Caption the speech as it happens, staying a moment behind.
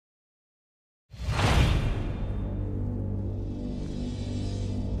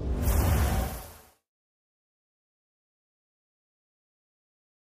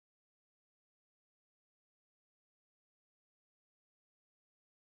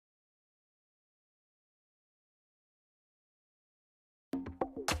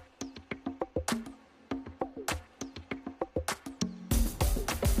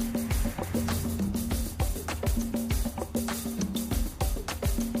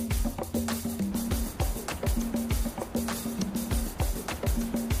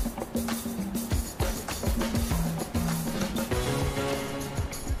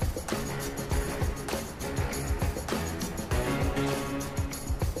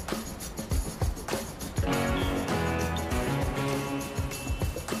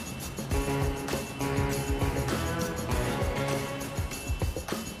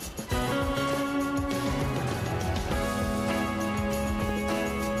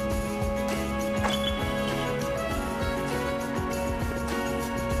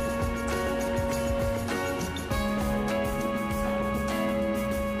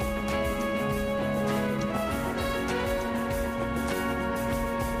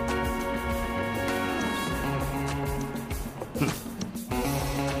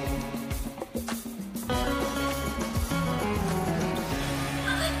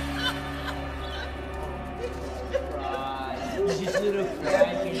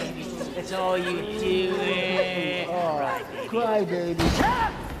That's all you do. Oh, cry, baby.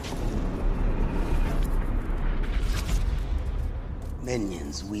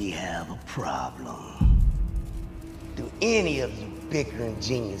 Minions, we have a problem. Do any of you bickering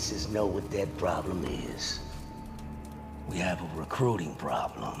geniuses know what that problem is? We have a recruiting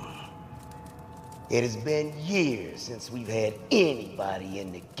problem. It has been years since we've had anybody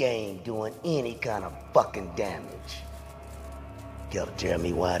in the game doing any kind of fucking damage. Care to tell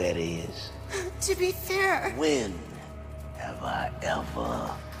me why that is? To be fair, When have I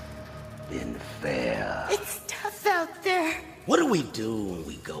ever been fair? it's tough out there. What do we do when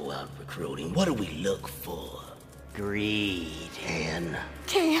we go out recruiting? What do we look for? Greed. And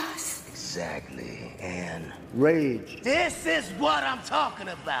Chaos. exactly, and Rage. this is what I'm talking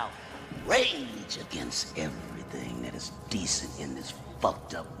about. Rage against everything that is decent in this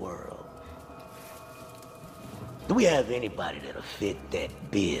fucked up world. Do we have anybody that'll fit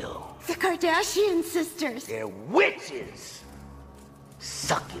that bill? The Kardashian sisters. They're witches.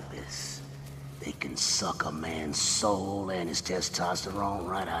 Succubus. They can suck a man's soul and his testosterone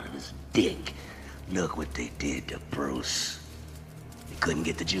right out of his dick. Look what they did to Bruce. They couldn't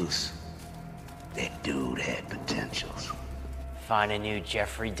get the juice. That dude had potentials. Find a new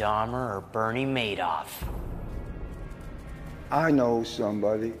Jeffrey Dahmer or Bernie Madoff. I know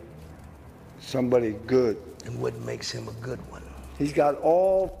somebody. Somebody good. And what makes him a good one? He's got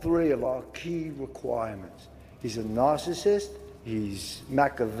all three of our key requirements. He's a narcissist, he's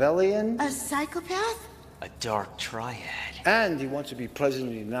Machiavellian, A psychopath? A dark triad. and he wants to be president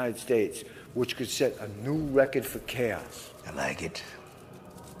of the United States, which could set a new record for chaos. I like it.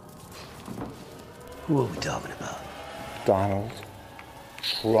 Who are we talking about? Donald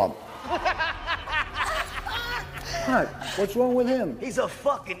Trump. What? What's wrong with him? He's a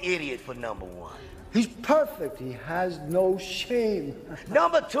fucking idiot for number one. He's perfect. He has no shame.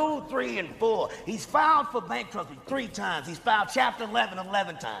 Number 2, 3, and 4. He's filed for bankruptcy 3 times. He's filed Chapter 11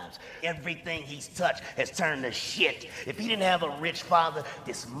 11 times. Everything he's touched has turned to shit. If he didn't have a rich father,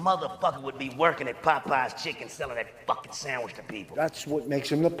 this motherfucker would be working at Popeye's Chicken selling that fucking sandwich to people. That's what makes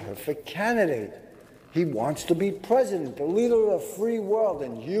him the perfect candidate. He wants to be president, the leader of a free world,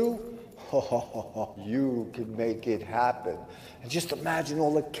 and you, you can make it happen. And just imagine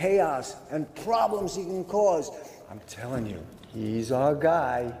all the chaos and problems he can cause. I'm telling you, he's our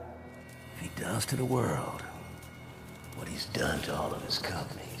guy. If he does to the world what he's done to all of his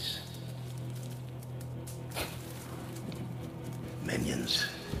companies. Minions,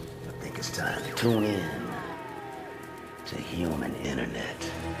 I think it's time to tune in to human internet.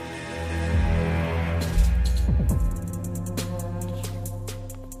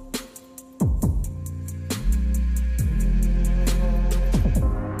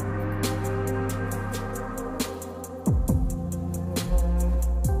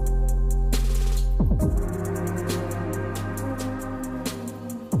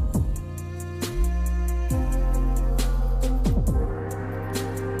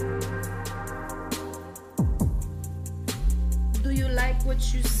 Do you like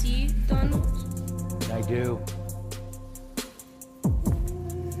what you see, Donald? I do.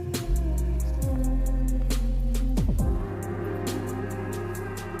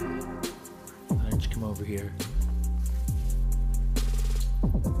 Why don't you come over here?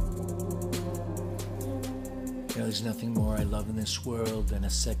 You know, there's nothing more I love in this world than a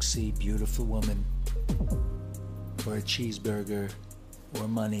sexy, beautiful woman, or a cheeseburger, or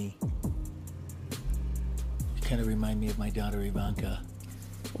money. You kind of remind me of my daughter Ivanka.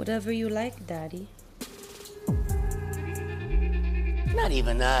 Whatever you like, Daddy. Not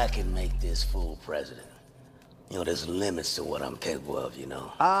even I can make this fool president. You know, there's limits to what I'm capable of, you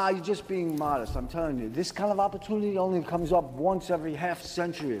know. You're just being modest. I'm telling you, this kind of opportunity only comes up once every half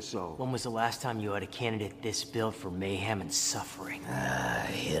century or so. When was the last time you had a candidate this built for mayhem and suffering?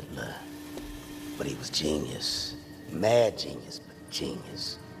 Hitler. But he was genius. Mad genius, but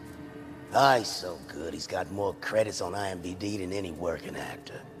genius. He's so good, he's got more credits on IMDb than any working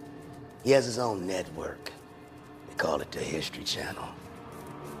actor. He has his own network. They call it the History Channel.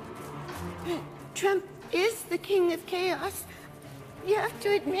 Trump is the king of chaos. You have to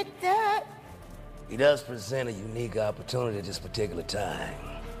admit that. He does present a unique opportunity at this particular time.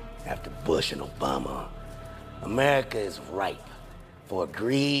 After Bush and Obama, America is ripe for a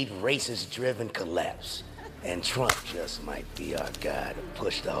greed, racist-driven collapse. And Trump just might be our guy to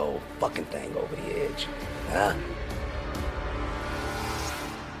push the whole fucking thing over the edge. Huh?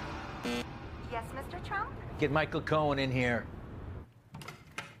 Yes, Mr. Trump? Get Michael Cohen in here.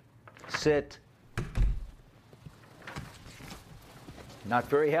 Sit. Not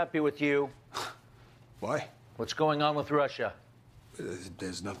very happy with you. Why? What's going on with Russia?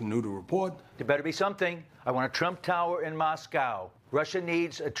 There's nothing new to report. There better be something. I want a Trump Tower in Moscow. Russia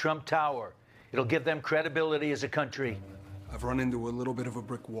needs a Trump Tower. It'll give them credibility as a country. I've run into a little bit of a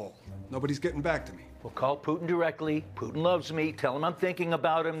brick wall. Nobody's getting back to me. We'll call Putin directly. Putin loves me. Tell him I'm thinking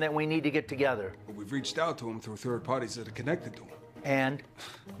about him, that we need to get together. But we've reached out to him through third parties that are connected to him. And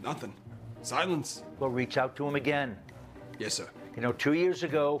Nothing. Silence. we'll reach out to him again. Yes, sir. You know, 2 years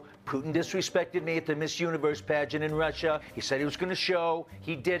ago, Putin disrespected me at the Miss Universe pageant in Russia. He said he was going to show.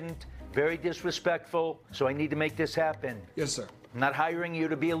 He didn't. Very disrespectful. So I need to make this happen. Yes, sir. I'm not hiring you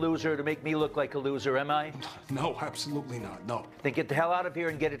to be a loser to make me look like a loser, am I? No, absolutely not. No. Then get the hell out of here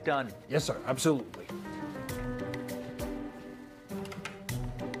and get it done. Yes, sir. Absolutely.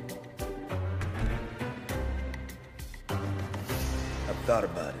 I've thought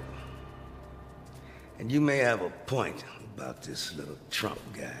about it. And you may have a point about this little Trump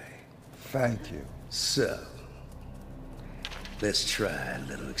guy. Thank you. So, let's try a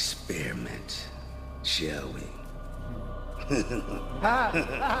little experiment, shall we?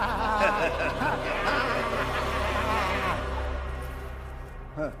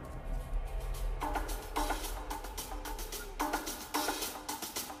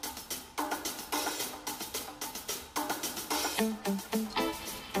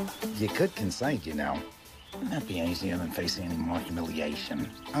 You could concede, you know. Wouldn't that be easier than facing any more humiliation?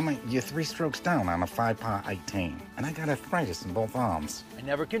 I mean, you're 3 strokes down on a 5-par 18, and I got arthritis in both arms. I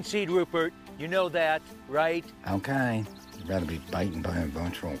never concede, Rupert. You know that, right? Okay, you'd rather be biting by a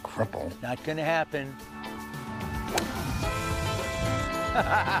virtual cripple. Not gonna happen.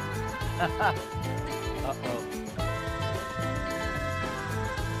 Uh-oh.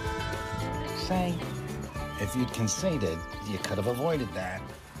 Say, if you'd conceded, you could have avoided that.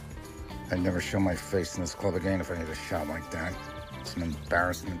 I'd never show my face in this club again if I had a shot like that. It's an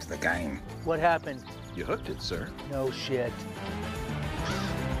embarrassment to the game. What happened? You hooked it, sir. No shit.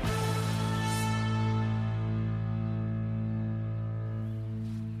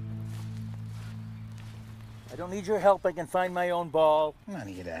 I don't need your help. I can find my own ball. I'm not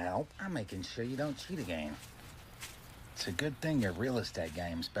here to help. I'm making sure you don't cheat again. It's a good thing your real estate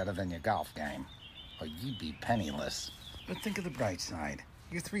game's better than your golf game, or you'd be penniless. But think of the bright side.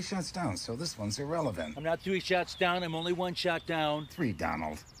 You're 3 shots down, so this one's irrelevant. I'm not 3 shots down. I'm only 1 shot down. 3,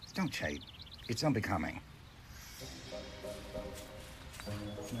 Donald. Don't cheat. It's unbecoming.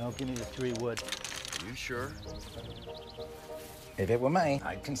 No, give me the 3 wood. You sure? If it were me,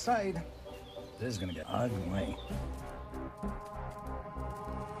 I'd concede. This is gonna get ugly.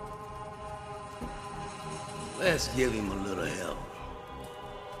 Let's give him a little help.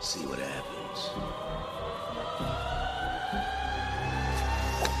 See what happens.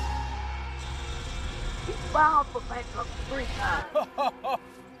 Filed for bankruptcy 3 times.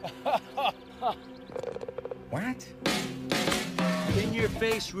 What? In your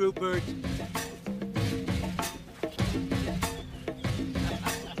face, Rupert.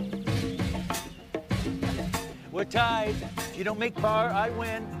 We're tied. If you don't make par, I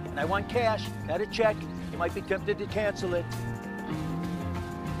win. And I want cash, not a check. You might be tempted to cancel it.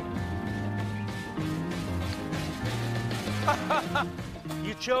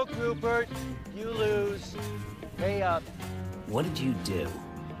 You choke, Rupert. You lose. Pay up. What did you do?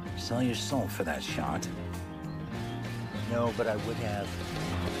 Sell your soul for that shot? No, but I would have.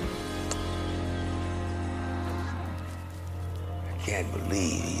 I can't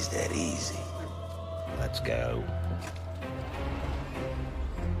believe he's that easy. Let's go.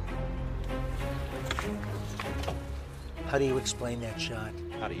 How do you explain that shot?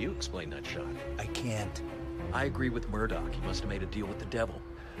 How do you explain that shot? I can't. I agree with Murdoch. He must have made a deal with the devil.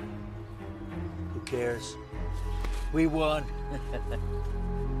 Who cares? We won.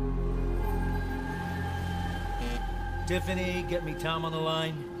 Tiffany, get me Tom on the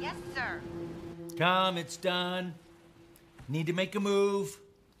line. Yes, sir. Tom, it's done. Need to make a move.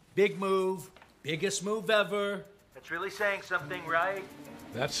 Big move. Biggest move ever. That's really saying something, right?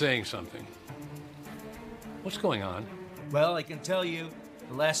 That's saying something. What's going on? Well, I can tell you,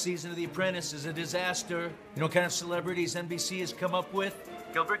 the last season of The Apprentice is a disaster. You know what kind of celebrities NBC has come up with?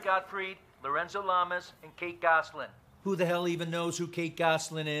 Gilbert Gottfried, Lorenzo Lamas, and Kate Gosselin. Who the hell even knows who Kate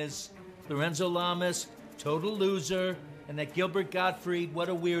Gosselin is? Lorenzo Lamas, total loser. And that Gilbert Gottfried, what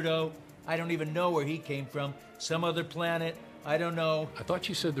a weirdo. I don't even know where he came from. Some other planet. I don't know. I thought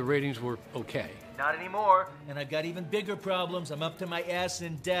you said the ratings were okay. Not anymore. And I've got even bigger problems. I'm up to my ass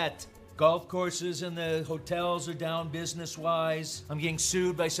in debt. Golf courses and the hotels are down business-wise. I'm getting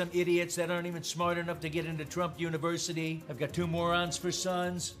sued by some idiots that aren't even smart enough to get into Trump University. I've got 2 morons for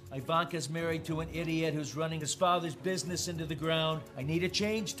sons. Ivanka's married to an idiot who's running his father's business into the ground. I need a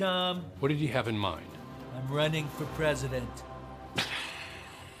change, Tom. What did you have in mind? I'm running for president.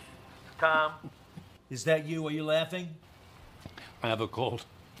 Tom, is that you? Are you laughing? I have a cold.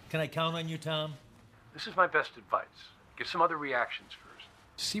 Can I count on you, Tom? This is my best advice. Get some other reactions first.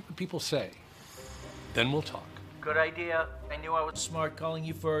 See what people say. Then we'll talk. Good idea. I knew I was smart calling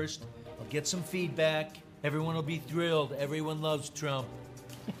you first. I'll get some feedback. Everyone will be thrilled. Everyone loves Trump.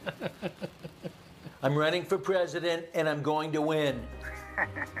 I'm running for president, and I'm going to win.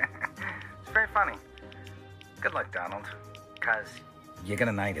 It's very funny. Good luck, Donald. Because you're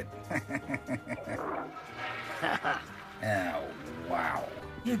gonna need it. Oh, wow.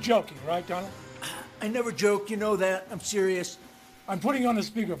 You're joking, right, Donald? I never joke, you know that. I'm serious. I'm putting you on the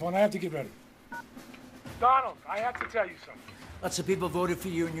speakerphone. I have to get ready. Donald, I have to tell you something. Lots of people voted for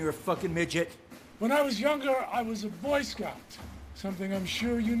you, and you're a fucking midget. When I was younger, I was a Boy Scout. Something I'm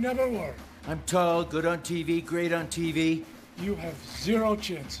sure you never were. I'm tall, good on TV, great on TV. You have 0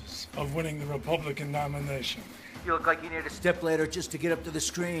 chances of winning the Republican nomination. You look like you need a stepladder just to get up to the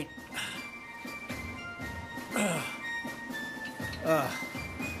screen.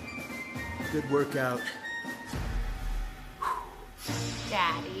 Good workout.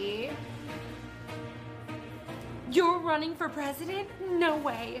 Daddy? You're running for president? No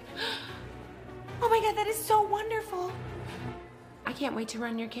way. Oh my God, that is so wonderful. I can't wait to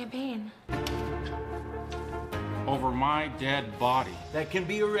run your campaign. Over my dead body. That can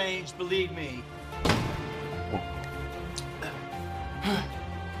be arranged, believe me.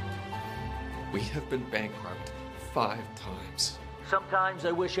 We have been bankrupt 5 times. Sometimes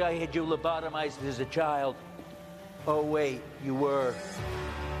I wish I had you lobotomized as a child. Oh, wait, you were.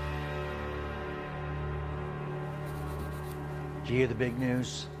 Did you hear the big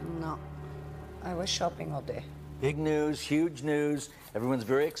news? No. I was shopping all day. Big news, huge news. Everyone's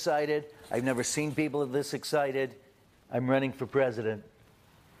very excited. I've never seen people this excited. I'm running for president.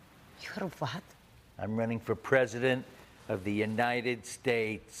 You're what? I'm running for president of the United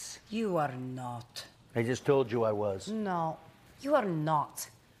States. You are not. I just told you I was. No, you are not.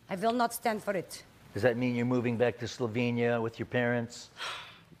 I will not stand for it. Does that mean you're moving back to Slovenia with your parents?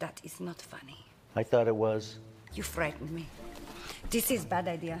 That is not funny. I thought it was. You frightened me. This is a bad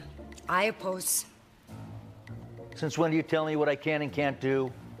idea. I oppose. Since when do you tell me what I can and can't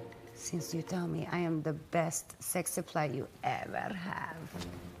do? Since you tell me I am the best sex supply you ever have.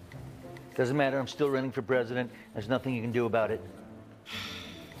 Doesn't matter, I'm still running for president. There's nothing you can do about it.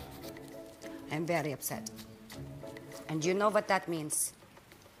 I'm very upset. And you know what that means?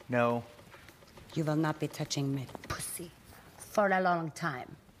 No. You will not be touching my pussy for a long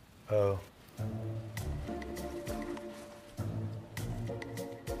time. Oh.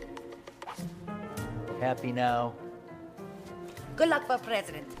 Happy now? Good luck for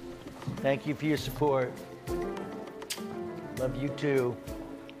president. Thank you for your support. Love you too.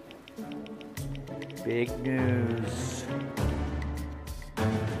 Big news.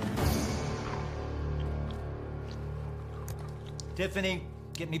 Tiffany,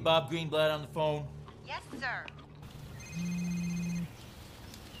 get me Bob Greenblatt on the phone. Yes, sir.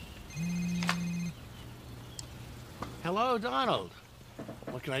 Hello, Donald.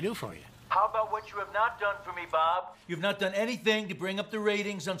 What can I do for you? How about what you have not done for me, Bob? You've not done anything to bring up the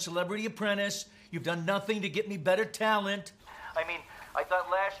ratings on Celebrity Apprentice. You've done nothing to get me better talent. I mean, I thought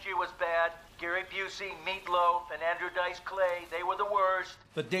last year was bad. Gary Busey, Meatloaf, and Andrew Dice Clay, they were the worst.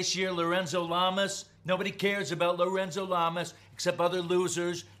 But this year, Lorenzo Lamas, nobody cares about Lorenzo Lamas except other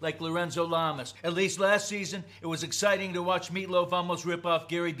losers like Lorenzo Lamas. At least last season, it was exciting to watch Meatloaf almost rip off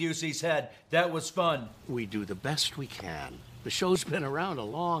Gary Busey's head. That was fun. We do the best we can. The show's been around a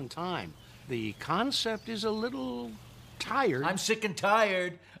long time. The concept is a little tired. I'm sick and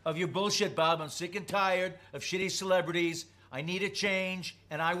tired of your bullshit, Bob. I'm sick and tired of shitty celebrities. I need a change,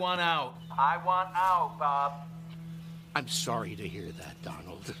 and I want out. I want out, Bob. I'm sorry to hear that,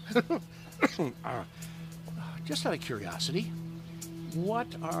 Donald. Just out of curiosity, what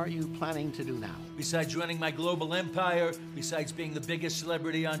are you planning to do now? Besides running my global empire, besides being the biggest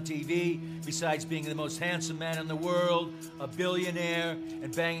celebrity on TV, besides being the most handsome man in the world, a billionaire,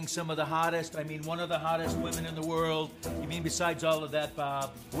 and banging some of the hottest, one of the hottest women in the world. You mean besides all of that,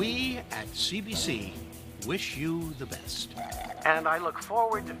 Bob? We at CBC wish you the best. And I look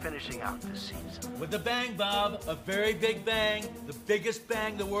forward to finishing out this season. With a bang, Bob. A very big bang. The biggest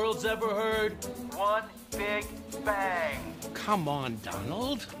bang the world's ever heard. One big bang. Come on,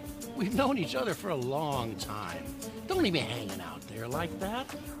 Donald. We've known each other for a long time. Don't leave me hanging out there like that.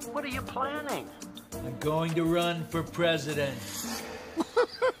 What are you planning? I'm going to run for president.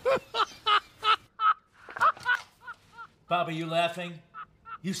 Bob, are you laughing?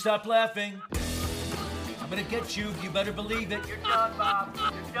 You stop laughing. I'm gonna get you. You better believe it. You're done, Bob.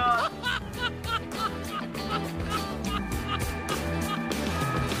 You're done.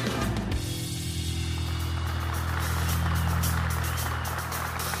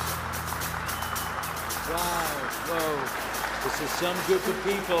 Wow, whoa. This is some group of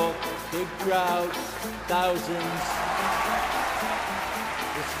people, big crowd, thousands.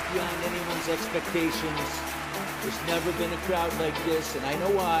 This is beyond anyone's expectations. There's never been a crowd like this, and I know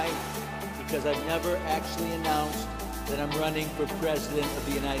why. Because I've never actually announced that I'm running for president of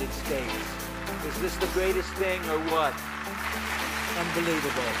the United States. Is this the greatest thing or what?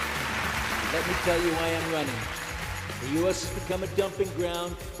 Unbelievable. Let me tell you why I'm running. The U.S. has become a dumping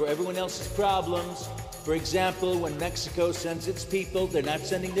ground for everyone else's problems. For example, when Mexico sends its people, they're not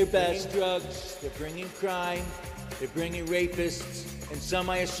sending their best. They're bringing drugs, they're bringing crime, they're bringing rapists, and some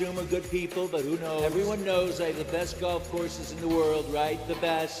I assume are good people, but who knows? Everyone knows I have the best golf courses in the world, right? The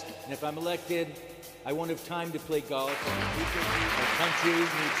best. And if I'm elected, I won't have time to play golf. Our country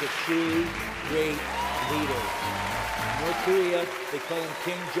needs a true, great leader. In North Korea, they call him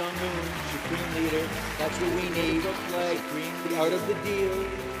Kim Jong-un, supreme leader. That's what we need. Like The Art of the Deal.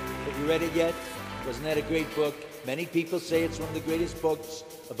 Have you read it yet? Wasn't that a great book? Many people say it's one of the greatest books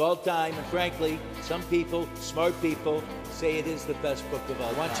of all time, and frankly, some people, smart people, say it is the best book of all.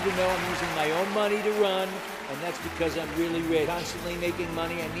 I want you to know I'm using my own money to run, and that's because I'm really rich. Constantly making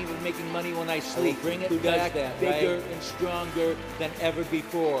money, I'm even making money when I sleep. Bring it back bigger and stronger than ever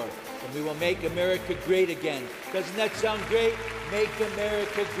before. And we will make America great again. Doesn't that sound great? Make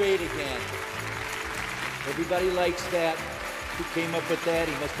America great again. Everybody likes that. Who came up with that?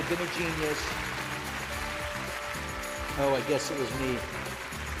 He must have been a genius. Oh, I guess it was me.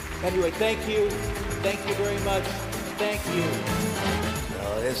 Anyway, thank you. Thank you very much. Thank you.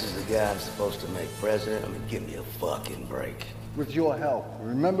 No, this is the guy I'm supposed to make president. Give me a fucking break. With your help,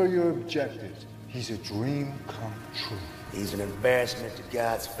 remember your objectives. He's a dream come true. He's an embarrassment to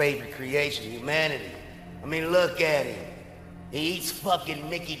God's favorite creation, humanity. Look at him. He eats fucking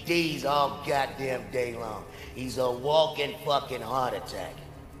Mickey D's all goddamn day long. He's a walking fucking heart attack.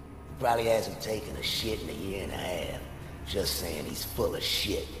 He probably hasn't taken a shit in a year and a half. Just saying, he's full of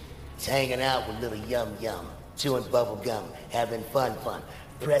shit. He's hanging out with little yum-yum, chewing bubble gum, having fun.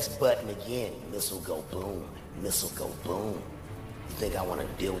 Press button again, missile go boom, missile go boom. You think I want to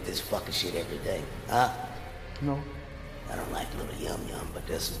deal with this fucking shit every day, huh? No. I don't like little yum-yum, but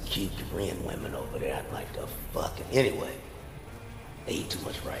there's some cute Korean women over there I'd like to fucking... Anyway, they eat too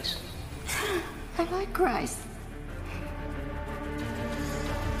much rice. I like rice.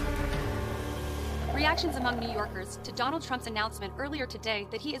 Reactions among New Yorkers to Donald Trump's announcement earlier today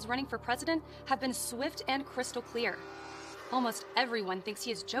that he is running for president have been swift and crystal clear. Almost everyone thinks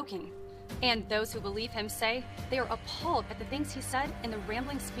he is joking. And those who believe him say they are appalled at the things he said in the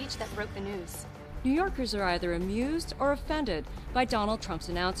rambling speech that broke the news. New Yorkers are either amused or offended by Donald Trump's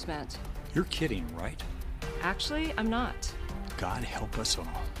announcement. You're kidding, right? Actually, I'm not. God help us all.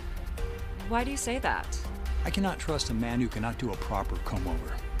 Why do you say that? I cannot trust a man who cannot do a proper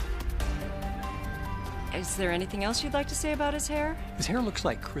comb-over. Is there anything else you'd like to say about his hair? His hair looks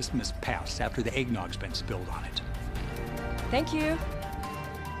like Christmas past after the eggnog's been spilled on it. Thank you.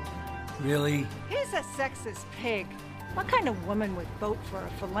 Really? He's a sexist pig. What kind of woman would vote for a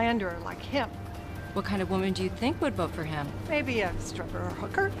philanderer like him? What kind of woman do you think would vote for him? Maybe a stripper or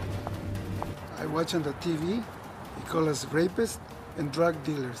hooker. I watch on the TV. He calls us rapists and drug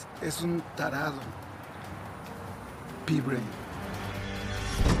dealers. Es un tarado. Pea-brain.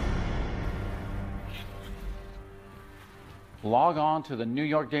 Log on to the New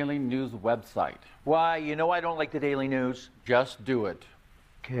York Daily News website. Why? You know I don't like the Daily News. Just do it.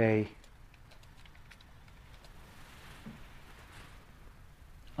 Okay.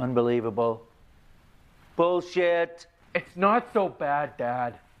 Unbelievable. Bullshit. It's not so bad,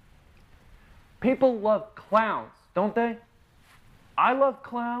 Dad. People love clowns, don't they? I love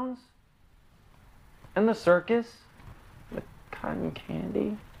clowns. And the circus. The cotton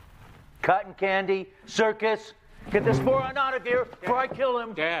candy. Cotton candy, circus. Get this moron out of here before I kill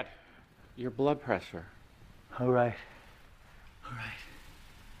him. Dad, your blood pressure. All right. All right.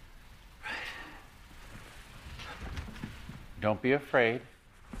 Don't be afraid.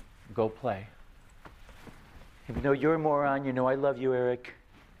 Go play. Even though you're a moron, you know I love you, Eric.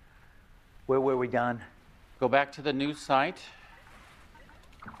 Where were we, Don? Go back to the news site.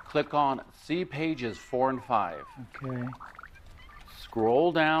 Click on See pages 4 and 5. Okay.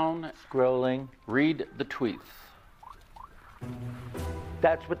 Scroll down. Scrolling. Read the tweets.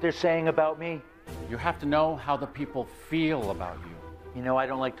 That's what they're saying about me? You have to know how the people feel about you. You know, I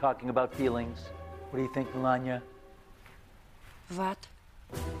don't like talking about feelings. What do you think, Melania? What?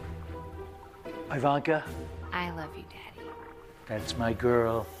 Ivanka? I love you, Daddy. That's my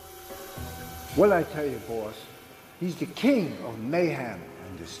girl. What'd I tell you, boss? He's the king of mayhem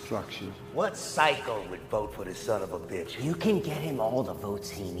and destruction. What psycho would vote for this son of a bitch? You can get him all the votes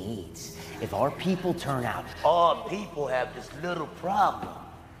he needs. If our people turn out. Our people have this little problem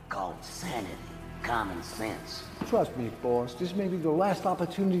called sanity, common sense. Trust me, boss, this may be the last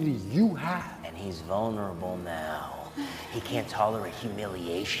opportunity you have. And he's vulnerable now. He can't tolerate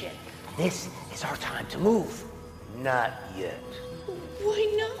humiliation. This is our time to move. Not yet.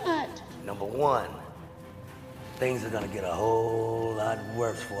 Why not? Number one, things are gonna get a whole lot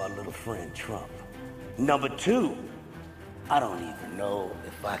worse for our little friend Trump. Number two, I don't even know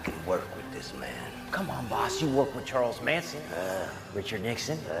if I can work with this man. Come on, boss. You work with Charles Manson, Richard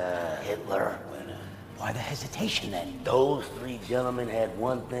Nixon, Hitler. Why the hesitation then? Those three gentlemen had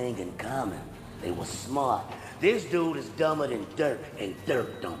one thing in common. They were smart. This dude is dumber than dirt, and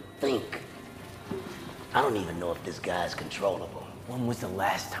dirt don't think. I don't even know if this guy's controllable. When was the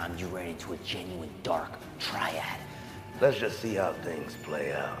last time you ran into a genuine dark triad? Let's just see how things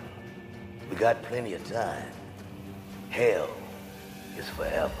play out. We got plenty of time. Hell is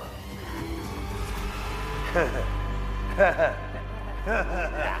forever.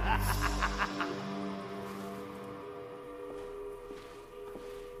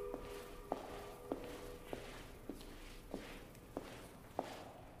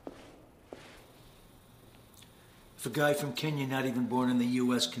 If a guy from Kenya not even born in the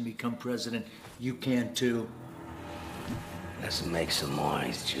U.S. can become president, you can too. Let's make some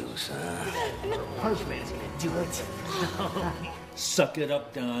orange juice, huh? Hunchman's gonna do it. Suck it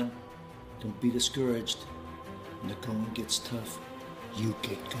up, Don. Don't be discouraged. When the going gets tough, you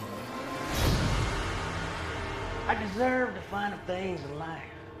get going. I deserve the finer things in life.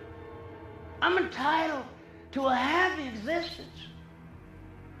 I'm entitled to a happy existence.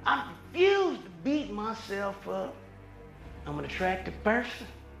 I refuse to beat myself up. I'm an attractive person.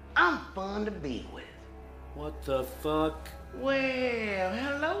 I'm fun to be with. What the fuck? Well,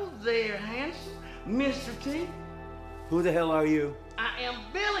 hello there, handsome Mr. T. Who the hell are you? I am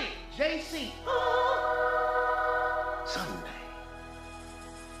Billy J.C. Sunday.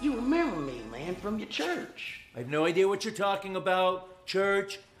 You remember me, man, from your church. I have no idea what you're talking about.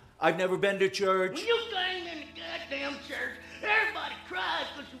 Church? I've never been to church. When you came in the goddamn church, everybody cried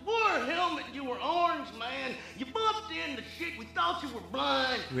because you wore a helmet and you were orange, man. You bumped into shit. We thought you were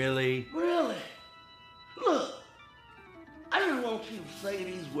blind. Really? Really? Look, I just want you to say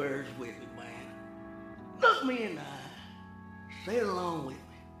these words with me, man. Look me in the eye. Say it along with me.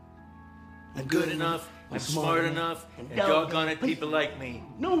 I'm good enough, I'm smart enough, and doggone it, people like me.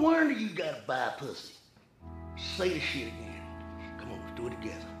 No wonder you gotta buy pussy. Say the shit again. Come on, let's do it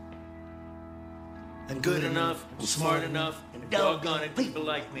together. I'm good enough, I'm smart enough, and doggone it, people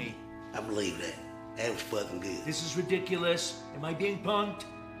like me. I believe that. That was fucking good. This is ridiculous. Am I being punked?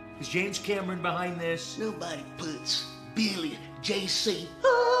 Is James Cameron behind this? Nobody puts Billy J.C.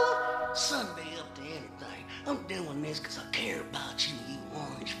 Sunday up to anything. I'm doing this because I care about you, you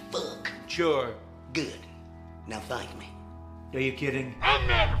orange fuck. Sure. Good. Now thank me. Are you kidding? I'm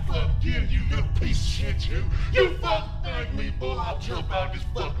never fucking you, little piece of shit, you. You fucking thank me, boy. I'll jump out this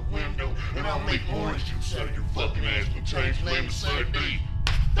fucking window and I'll make orange juice out of your fucking ass and change your name to Sir D.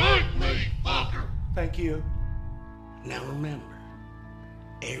 Thank me, fucker. Thank you. Now remember,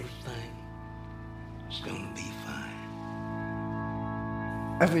 everything is gonna be fine.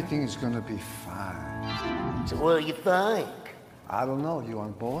 Everything is gonna be fine. So what do you think? I don't know. You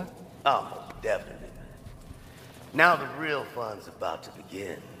on board? Oh, definitely. Now the real fun's about to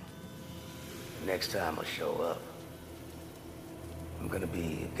begin. Next time I show up, I'm gonna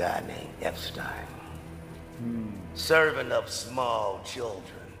be a guy named Epstein. Serving up small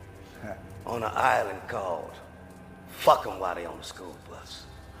children On an island called Fuck 'em while they on the school bus.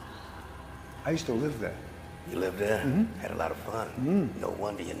 I used to live there. You lived there? Mm-hmm. Had a lot of fun. No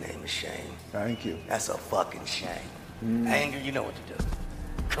wonder your name is Shane. Thank you. That's a fucking shame. Anger, you know what to do.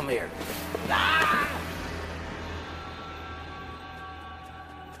 Come here.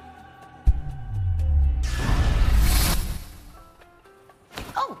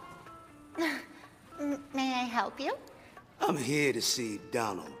 Oh. May I help you? I'm here to see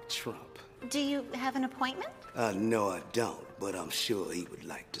Donald Trump. Do you have an appointment? No, I don't, but I'm sure he would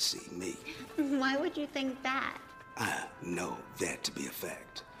like to see me. Why would you think that? I know that to be a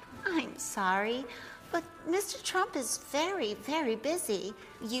fact. I'm sorry, but Mr. Trump is very, very busy.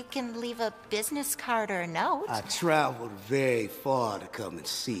 You can leave a business card or a note. I traveled very far to come and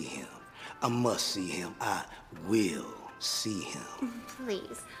see him. I must see him. I will see him.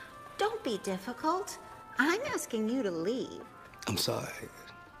 Please, don't be difficult. I'm asking you to leave. I'm sorry.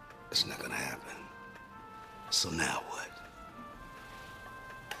 It's not gonna happen. So now what?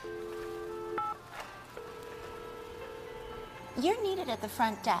 You're needed at the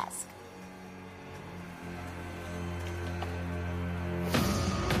front desk.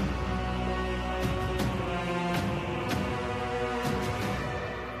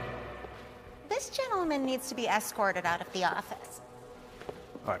 This gentleman needs to be escorted out of the office.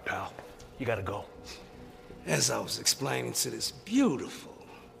 All right, pal. You gotta go. As I was explaining to this beautiful,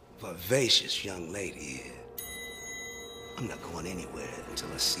 vivacious young lady here, I'm not going anywhere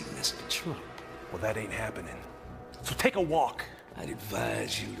until I see Mr. Trump. Well, that ain't happening. So take a walk. I'd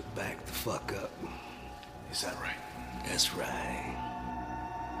advise you to back the fuck up. Is that right? That's right.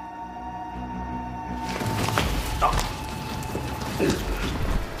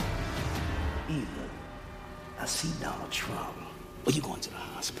 Either I see Donald Trump, or you're going to the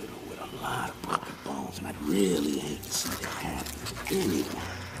hospital with a lot of broken bones, and I'd really hate to see that happen to anyone.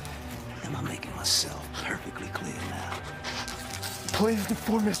 Am I making myself perfectly clear now? Please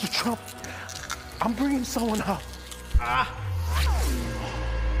inform Mr. Trump. I'm bringing someone up.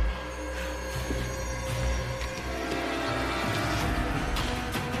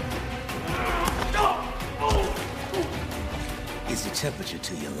 Is the temperature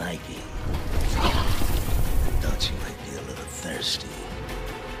to your liking? Thought you might be a little thirsty.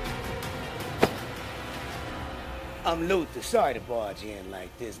 I'm Luther. Sorry to barge in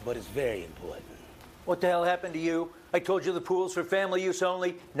like this, but it's very important. What the hell happened to you? I told you the pool's for family use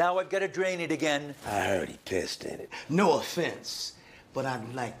only. Now I've got to drain it again. I heard he pissed in it. No offense, but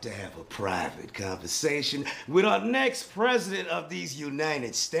I'd like to have a private conversation with our next president of these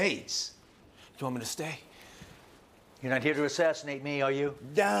United States. Do you want me to stay? You're not here to assassinate me, are you?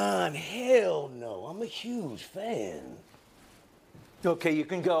 Don, hell no. I'm a huge fan. Okay, you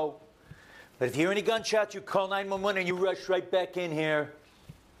can go. But if you hear any gunshots, you call 911 and you rush right back in here.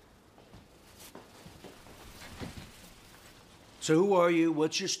 So who are you?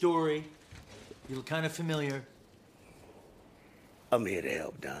 What's your story? You look kind of familiar. I'm here to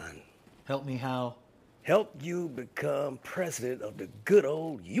help, Don. Help me how? Help you become president of the good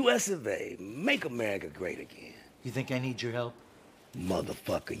old US of A. Make America great again. You think I need your help?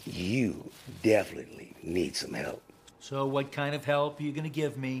 Motherfucker, you definitely need some help. So what kind of help are you gonna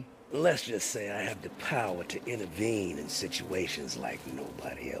give me? Let's just say I have the power to intervene in situations like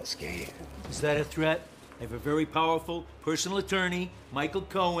nobody else can. Is that a threat? I have a very powerful personal attorney, Michael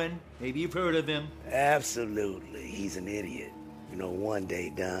Cohen. Maybe you've heard of him. Absolutely. He's an idiot. You know, one day,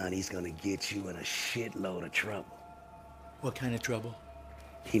 Don, he's gonna get you in a shitload of trouble. What kind of trouble?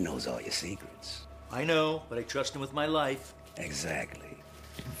 He knows all your secrets. I know, but I trust him with my life. Exactly.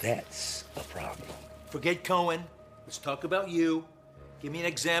 That's a problem. Forget Cohen. Let's talk about you. Give me an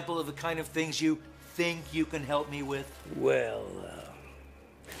example of the kind of things you think you can help me with. Well,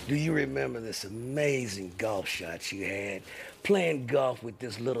 do you remember this amazing golf shot you had playing golf with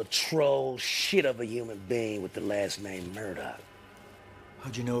this little troll shit of a human being with the last name Murdoch?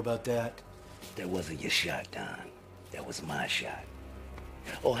 How'd you know about that? That wasn't your shot, Don. That was my shot.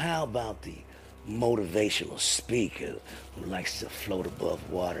 Or how about the motivational speaker who likes to float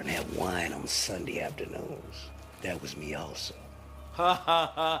above water and have wine on Sunday afternoons? That was me also. Ha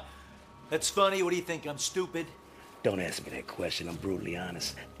ha ha. That's funny. What do you think? I'm stupid? Don't ask me that question. I'm brutally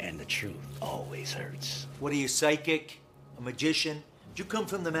honest, and the truth always hurts. What are you, psychic? A magician? Did you come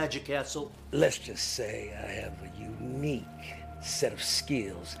from the Magic Castle? Let's just say I have a unique set of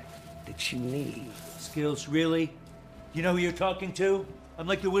skills that you need. Skills, really? You know who you're talking to? I'm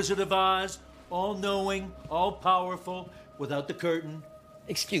like the Wizard of Oz, all-knowing, all-powerful, without the curtain.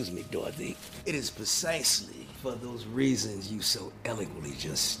 Excuse me, Dorothy. It is precisely for those reasons you so eloquently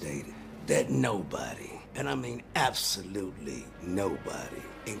just stated that nobody, and I mean absolutely nobody,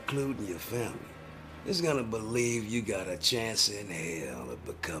 including your family, is gonna believe you got a chance in hell of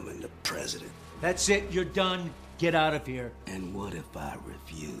becoming the president. That's it, you're done. Get out of here. And what if I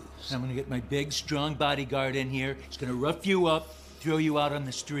refuse? I'm gonna get my big, strong bodyguard in here. He's gonna rough you up, throw you out on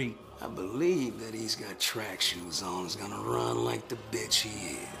the street. I believe that he's got track shoes on. He's gonna run like the bitch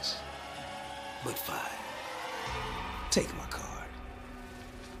he is. But fine. Take my card.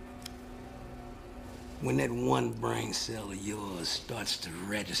 When that one brain cell of yours starts to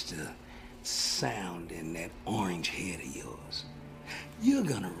register sound in that orange head of yours, you're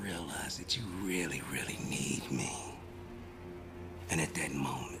gonna realize that you really, really need me. And at that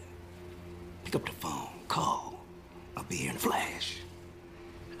moment, pick up the phone, call. I'll be here in a flash.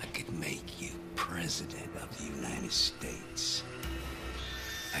 I could make you president of the United States.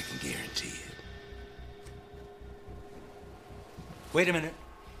 I can guarantee it. Wait a minute.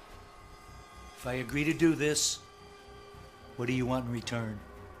 If I agree to do this, what do you want in return?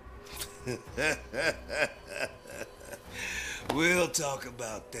 We'll talk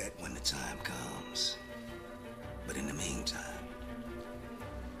about that when the time comes. But in the meantime,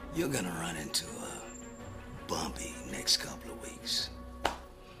 you're gonna run into a bumpy next couple of weeks.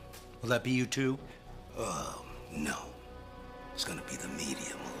 Will that be you too? No. It's gonna be the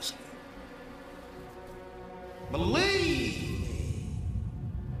media mostly. Believe!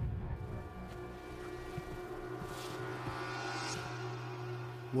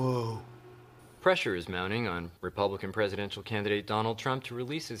 Whoa. Pressure is mounting on Republican presidential candidate Donald Trump to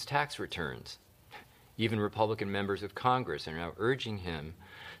release his tax returns. Even Republican members of Congress are now urging him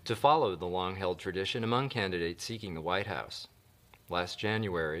to follow the long-held tradition among candidates seeking the White House. Last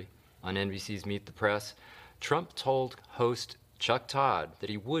January, on NBC's Meet the Press, Trump told host Chuck Todd that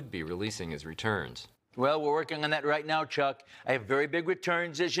he would be releasing his returns. Well, we're working on that right now, Chuck. I have very big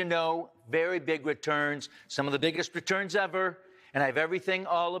returns, as you know, very big returns, some of the biggest returns ever. And I have everything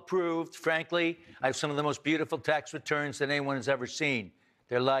all approved. Frankly, I have some of the most beautiful tax returns that anyone has ever seen.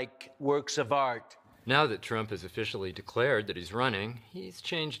 They're like works of art. Now that Trump has officially declared that he's running, he's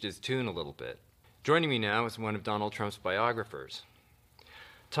changed his tune a little bit. Joining me now is one of Donald Trump's biographers.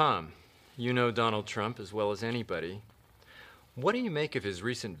 Tom, you know Donald Trump as well as anybody. What do you make of his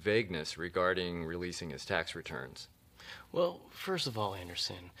recent vagueness regarding releasing his tax returns? Well, first of all,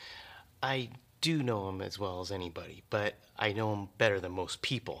 Anderson, I do know him as well as anybody, but I know him better than most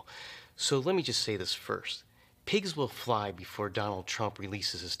people. So let me just say this first. Pigs will fly before Donald Trump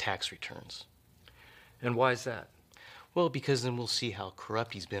releases his tax returns. And why is that? Well, because then we'll see how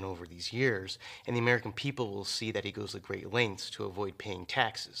corrupt he's been over these years, and the American people will see that he goes to great lengths to avoid paying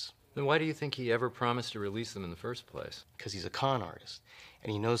taxes. Then why do you think he ever promised to release them in the first place? Because he's a con artist,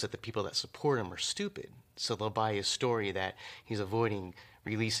 and he knows that the people that support him are stupid, so they'll buy his story that he's avoiding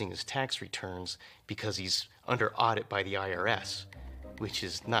releasing his tax returns because he's under audit by the IRS, which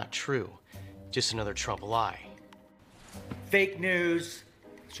is not true. Just another Trump lie. Fake news.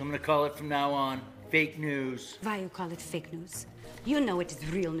 So I'm going to call it from now on fake news. Why you call it fake news? You know it is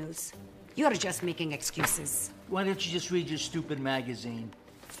real news. You're just making excuses. Why don't you just read your stupid magazine?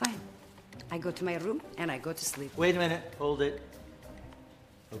 Fine. I go to my room and I go to sleep. Wait a minute. Hold it.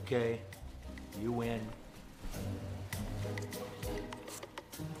 Okay. You win.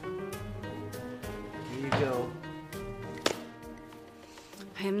 Here you go.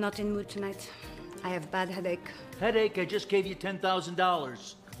 I am not in mood tonight. I have bad headache. Headache? I just gave you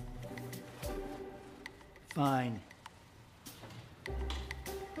 $10,000. Fine.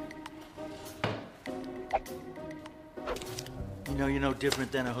 You know you're no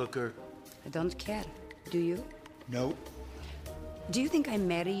different than a hooker. I don't care. Do you? Nope. Do you think I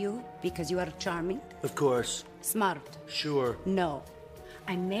marry you because you are charming? Of course. Smart? Sure. No.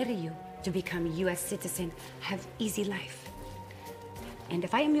 I marry you to become a U.S. citizen, have easy life. And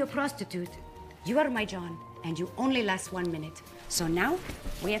if I am your prostitute, you are my John, and you only last 1 minute. So now,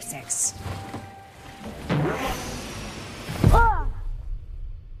 we have sex.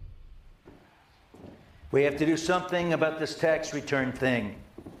 We have to do something about this tax return thing.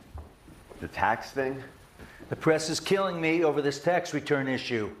 The tax thing? The press is killing me over this tax return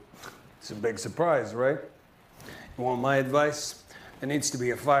issue. It's a big surprise, right? You want my advice? There needs to be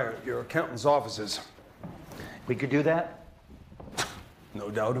a fire at your accountant's offices. We could do that?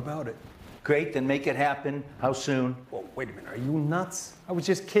 No doubt about it. Great, then make it happen. How soon? Well, wait a minute. Are you nuts? I was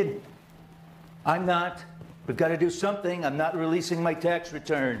just kidding. I'm not. We've got to do something. I'm not releasing my tax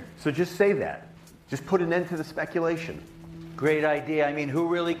return. So just say that. Just put an end to the speculation. Great idea. I mean, who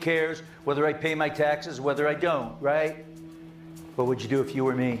really cares whether I pay my taxes, whether I don't, right? What would you do if you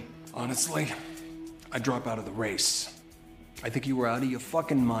were me? Honestly, I'd drop out of the race. I think you were out of your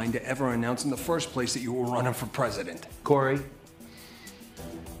fucking mind to ever announce in the first place that you were running for president. Corey?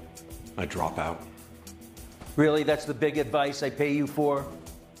 I drop out. Really? That's the big advice I pay you for?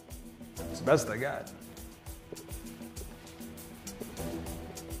 It's the best I got.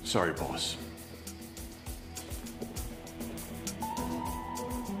 Sorry, boss.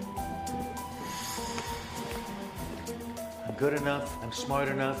 I'm good enough, I'm smart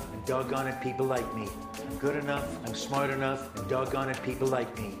enough, and doggone it, people like me. I'm good enough, I'm smart enough, and doggone it, people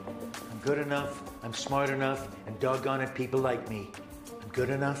like me. I'm good enough, I'm smart enough, and doggone it, people like me. I'm good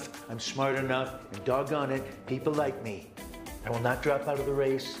enough, I'm smart enough, and doggone it, people like me. I will not drop out of the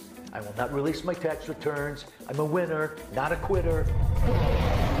race. I will not release my tax returns. I'm a winner, not a quitter.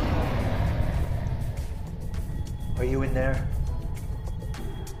 Are you in there?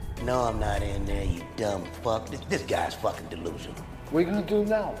 No, I'm not in there, you dumb fuck. This guy's fucking delusional. What are you gonna do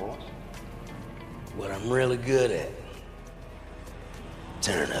now, boss? What I'm really good at.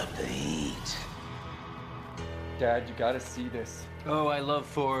 Turn up the heat. Dad, you gotta see this. Oh, I love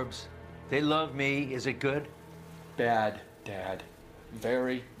Forbes. They love me. Is it good? Bad, Dad.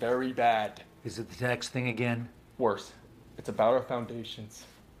 Very, very bad. Is it the tax thing again? Worse. It's about our foundations.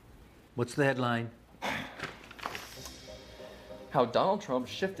 What's the headline? How Donald Trump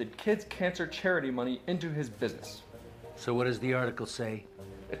shifted kids' cancer charity money into his business. So what does the article say?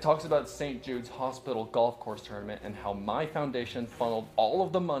 It talks about St. Jude's Hospital golf course tournament and how my foundation funneled all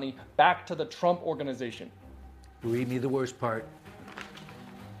of the money back to the Trump organization. Read me the worst part.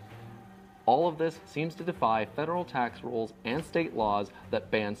 All of this seems to defy federal tax rules and state laws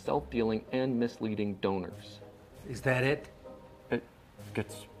that ban self-dealing and misleading donors. Is that it? It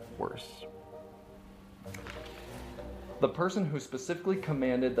gets worse. The person who specifically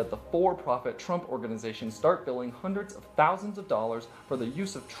commanded that the for-profit Trump organization start billing hundreds of thousands of dollars for the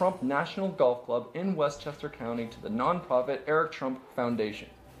use of Trump National Golf Club in Westchester County to the nonprofit Eric Trump Foundation,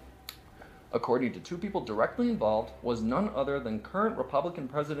 according to two people directly involved, was none other than current Republican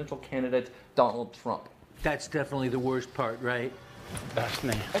presidential candidate Donald Trump. That's definitely the worst part, right?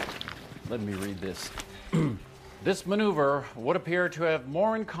 Daphne, let me read this. This maneuver would appear to have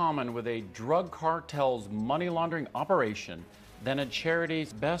more in common with a drug cartel's money laundering operation than a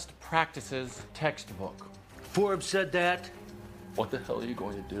charity's best practices textbook. Forbes said that. What the hell are you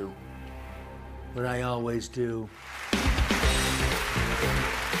going to do? What I always do.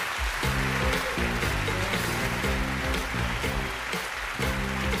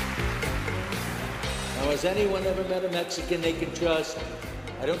 Now, has anyone ever met a Mexican they can trust?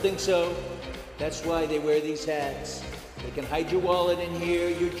 I don't think so. That's why they wear these hats. They can hide your wallet in here,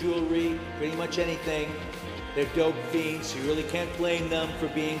 your jewelry, pretty much anything. They're dope fiends, so you really can't blame them for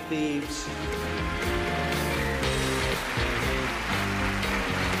being thieves.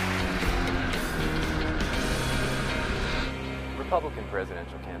 Republican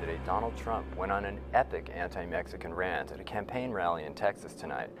presidential candidate Donald Trump went on an epic anti-Mexican rant at a campaign rally in Texas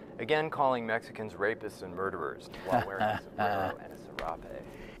tonight, again calling Mexicans rapists and murderers while wearing a sombrero and a serape.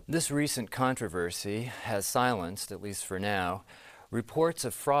 This recent controversy has silenced, at least for now, reports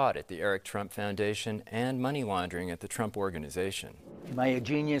of fraud at the Eric Trump Foundation and money laundering at the Trump Organization. Am I a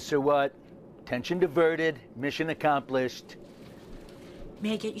genius or what? Attention diverted, mission accomplished.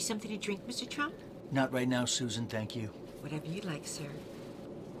 May I get you something to drink, Mr. Trump? Not right now, Susan, thank you. Whatever you like, sir.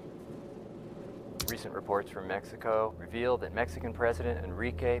 Recent reports from Mexico reveal that Mexican President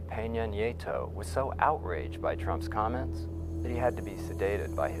Enrique Peña Nieto was so outraged by Trump's comments that he had to be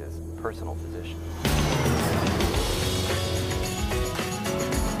sedated by his personal physician.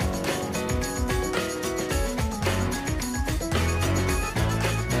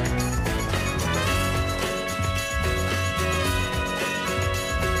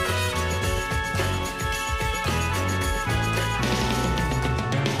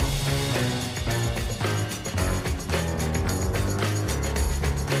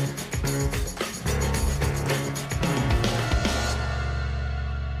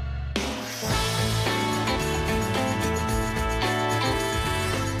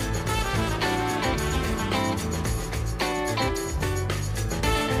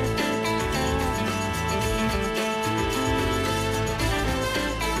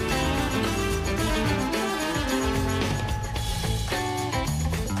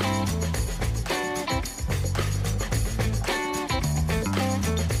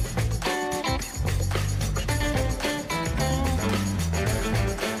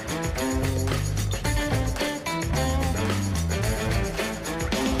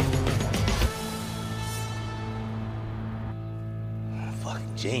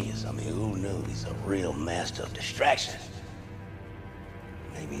 Genius. I mean, who knew? He's a real master of distraction.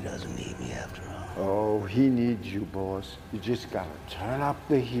 Maybe he doesn't need me after all. Oh, he needs you, boss. You just gotta turn up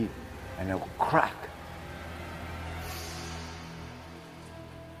the heat and it'll crack.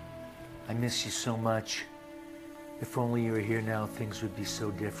 I miss you so much. If only you were here now, things would be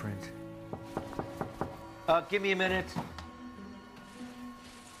so different. Give me a minute.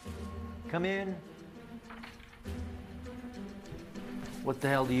 Come in. What the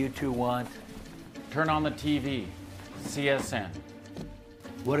hell do you two want? Turn on the TV. CSN.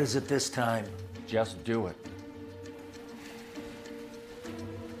 What is it this time? Just do it.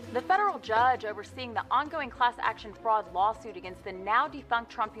 The federal judge overseeing the ongoing class action fraud lawsuit against the now defunct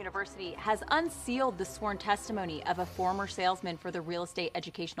Trump University has unsealed the sworn testimony of a former salesman for the real estate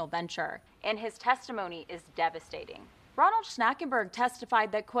educational venture, and his testimony is devastating. Ronald Schnackenberg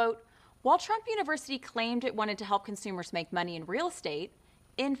testified that, quote, while Trump University claimed it wanted to help consumers make money in real estate,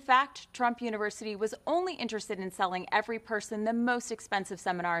 in fact, Trump University was only interested in selling every person the most expensive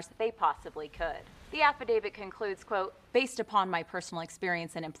seminars they possibly could. The affidavit concludes, quote, based upon my personal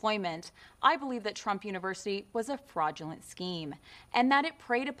experience in employment, I believe that Trump University was a fraudulent scheme and that it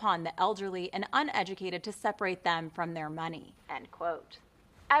preyed upon the elderly and uneducated to separate them from their money, end quote.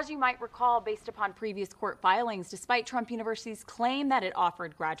 As you might recall, based upon previous court filings, despite Trump University's claim that it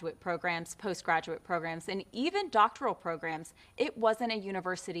offered graduate programs, postgraduate programs, and even doctoral programs, it wasn't a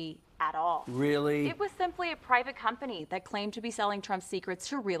university at all. Really? It was simply a private company that claimed to be selling Trump's secrets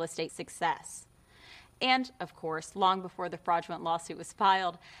to real estate success. And, of course, long before the fraudulent lawsuit was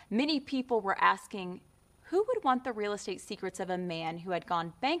filed, many people were asking, who would want the real estate secrets of a man who had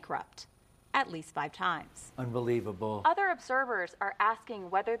gone bankrupt at least 5 times? Unbelievable. Other observers are asking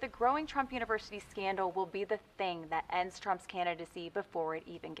whether the growing Trump University scandal will be the thing that ends Trump's candidacy before it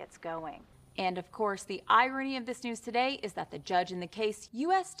even gets going. And of course, the irony of this news today is that the judge in the case,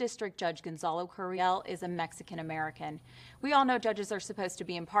 U.S. District Judge Gonzalo Curiel, is a Mexican-American. We all know judges are supposed to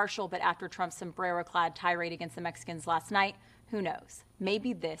be impartial, but after Trump's sombrero-clad tirade against the Mexicans last night, who knows?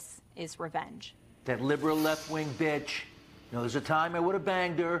 Maybe this is revenge. That liberal left-wing bitch. You know, there's a time I would have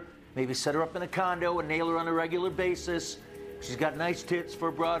banged her, maybe set her up in a condo and nail her on a regular basis. She's got nice tits for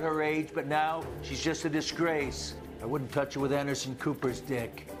a broad her age, but now she's just a disgrace. I wouldn't touch her with Anderson Cooper's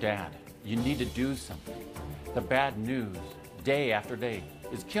dick. Dad, you need to do something. The bad news, day after day,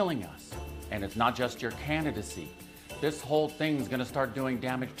 is killing us. And it's not just your candidacy. This whole thing's gonna start doing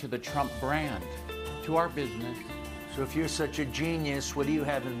damage to the Trump brand, to our business. So if you're such a genius, what do you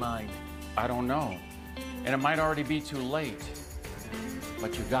have in mind? I don't know. And it might already be too late.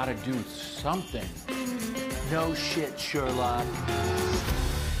 But you gotta do something. No shit, Sherlock.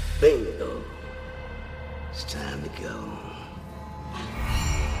 Bingo. It's time to go.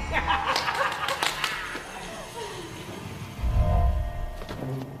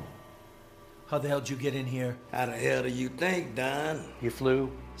 How the hell did you get in here? How the hell do you think, Don? You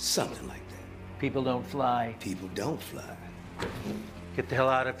flew? Something like that. People don't fly. People don't fly. Get the hell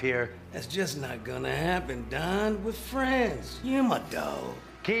out of here. That's just not gonna happen, Don. We're friends. You're my dog.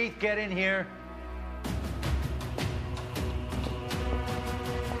 Keith, get in here.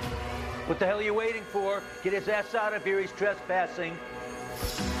 What the hell are you waiting for? Get his ass out of here. He's trespassing.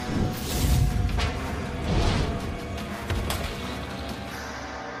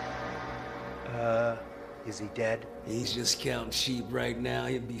 Is he dead? He's just counting sheep right now.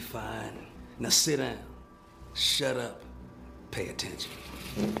 He'll be fine. Now sit down. Shut up. Pay attention.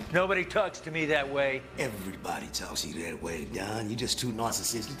 Nobody talks to me that way. Everybody talks to you that way, Don. You're just too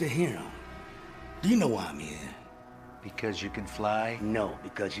narcissistic to hear him. Do you know why I'm here? Because you can fly? No,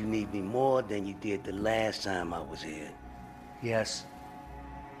 because you need me more than you did the last time I was here. Yes.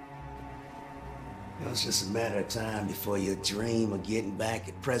 You know, it's just a matter of time before your dream of getting back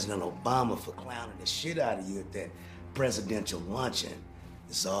at President Obama for clowning the shit out of you at that presidential luncheon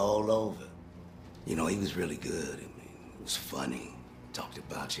is all over. You know, he was really good. I mean, it was funny. Talked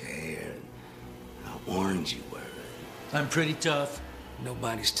about your hair and how orange you were. I'm pretty tough.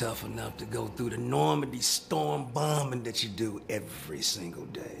 Nobody's tough enough to go through the Normandy storm bombing that you do every single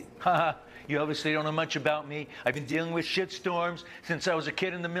day. Haha, you obviously don't know much about me. I've been dealing with shitstorms since I was a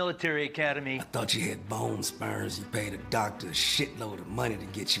kid in the military academy. I thought you had bone spurs. You paid a doctor a shitload of money to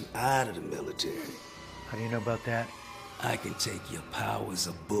get you out of the military. How do you know about that? I can take your powers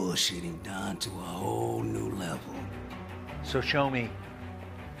of bullshitting down to a whole new level. So show me.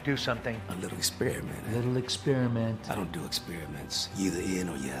 Do something. A little experiment. A little experiment. I don't do experiments. You either in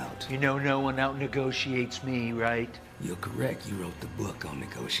or you out. You know no one out negotiates me, right? You're correct. You wrote the book on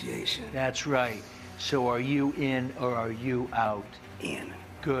negotiation. That's right. So are you in or are you out? In.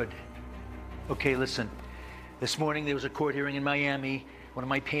 Good. Okay, listen. This morning there was a court hearing in Miami. One of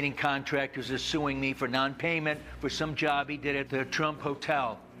my painting contractors is suing me for non-payment for some job he did at the Trump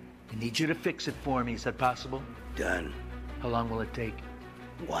Hotel. I need you to fix it for me. Is that possible? Done. How long will it take?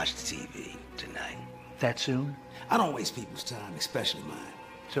 Watch the TV tonight. That soon? I don't waste people's time, especially mine.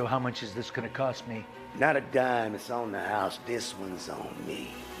 So how much is this gonna cost me? Not a dime. It's on the house. This one's on me.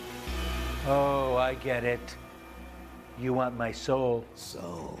 Oh, I get it. You want my soul.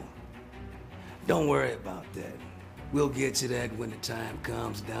 Soul. Don't worry about that. We'll get you that when the time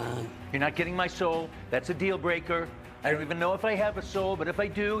comes, Don. You're not getting my soul. That's a deal breaker. I don't even know if I have a soul, but if I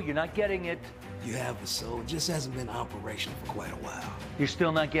do, you're not getting it. You have a soul, just hasn't been operational for quite a while. You're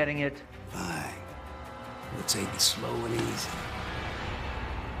still not getting it? Fine. We'll take it slow and easy.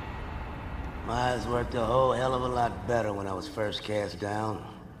 My eyes worked a whole hell of a lot better when I was first cast down.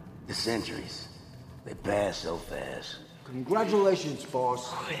 The centuries, they pass so fast. Congratulations,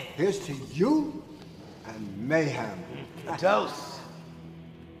 boss. Here's to you and mayhem. A toast.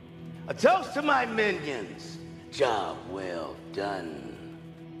 A toast to my minions. Job well done.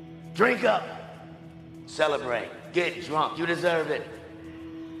 Drink up. Celebrate. Get drunk. You deserve it.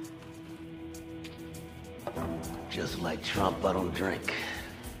 Just like Trump, I don't drink.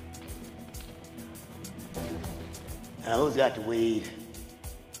 Now, who's got the weed?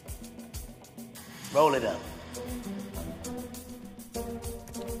 Roll it up.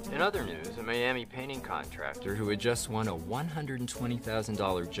 In other news, a Miami painting contractor who had just won a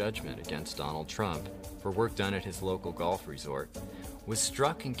 $120,000 judgment against Donald Trump for work done at his local golf resort was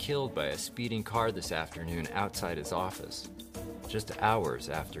struck and killed by a speeding car this afternoon outside his office, just hours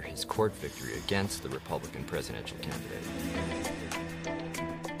after his court victory against the Republican presidential candidate.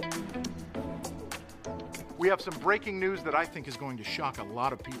 We have some breaking news that I think is going to shock a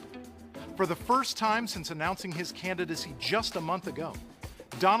lot of people. For the first time since announcing his candidacy just a month ago,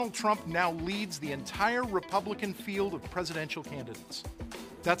 Donald Trump now leads the entire Republican field of presidential candidates.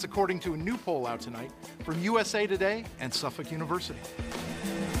 That's according to a new poll out tonight from USA Today and Suffolk University.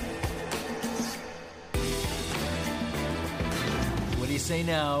 What do you say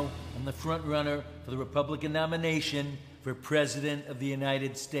now? I'm the front runner for the Republican nomination for President of the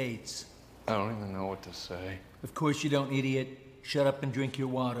United States. I don't even know what to say. Of course you don't, idiot. Shut up and drink your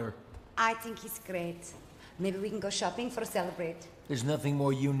water. I think he's great. Maybe we can go shopping for a celebrate. There's nothing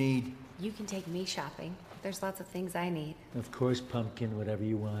more you need. You can take me shopping. There's lots of things I need. Of course, pumpkin, whatever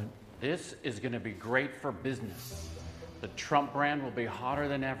you want. This is going to be great for business. The Trump brand will be hotter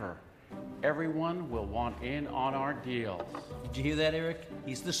than ever. Everyone will want in on our deals. Did you hear that, Eric?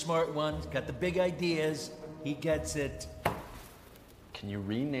 He's the smart one. He's got the big ideas. He gets it. Can you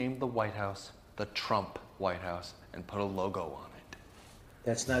rename the White House the Trump White House and put a logo on it?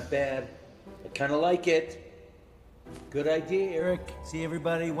 That's not bad. I kind of like it. Good idea, Eric. See,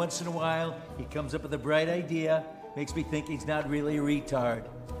 everybody, once in a while, he comes up with a bright idea. Makes me think he's not really a retard.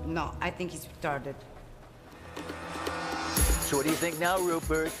 No, I think he's retarded. So what do you think now,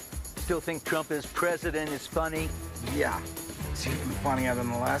 Rupert? Still think Trump as president is funny? Yeah. It's even funnier than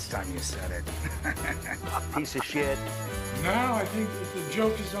the last time you said it. Piece of shit. Now I think that the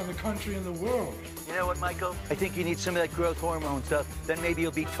joke is on the country and the world. You know what, Michael? I think you need some of that growth hormone stuff. Then maybe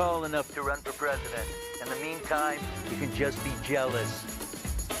you'll be tall enough to run for president. In the meantime, you can just be jealous.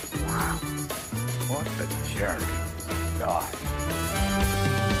 Wow. What a jerk. God.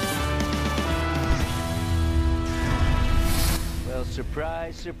 Well,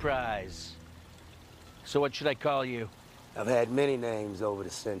 surprise, surprise. So what should I call you? I've had many names over the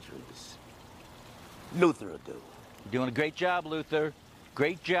centuries. Luther will do. You're doing a great job, Luther.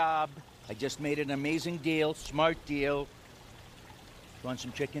 Great job. I just made an amazing deal, smart deal. You want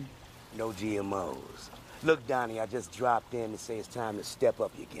some chicken? No GMOs. Look, Donnie, I just dropped in to say it's time to step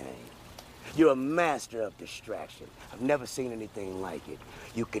up your game. You're a master of distraction. I've never seen anything like it.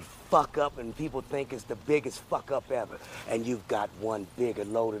 You could fuck up and people think it's the biggest fuck up ever. And you've got one bigger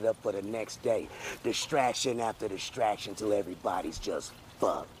loaded up for the next day. Distraction after distraction till everybody's just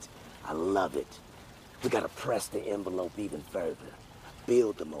fucked. I love it. We gotta press the envelope even further.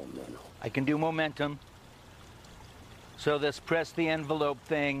 Build the momentum. I can do momentum. So this press the envelope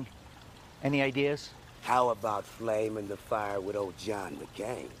thing, any ideas? How about flaming the fire with old John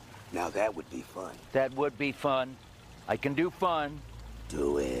McCain? Now that would be fun. That would be fun. I can do fun.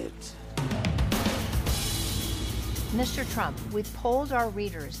 Do it. Mr. Trump, we've polled our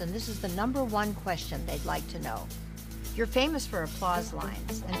readers, and this is the #1 question they'd like to know. You're famous for applause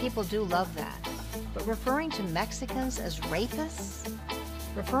lines, and people do love that. But referring to Mexicans as rapists?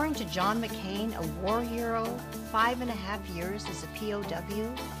 Referring to John McCain, a war hero, 5.5 years as a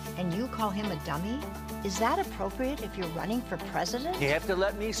POW, and you call him a dummy? Is that appropriate if you're running for president? You have to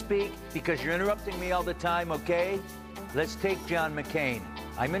let me speak because you're interrupting me all the time, okay? Let's take John McCain.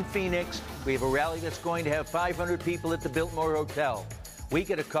 I'm in Phoenix. We have a rally that's going to have 500 people at the Biltmore Hotel. We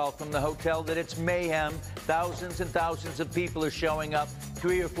get a call from the hotel that it's mayhem. Thousands and thousands of people are showing up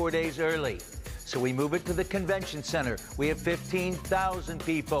 3 or 4 days early. So we move it to the convention center. We have 15,000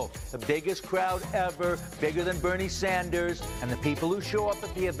 people, the biggest crowd ever, bigger than Bernie Sanders. And the people who show up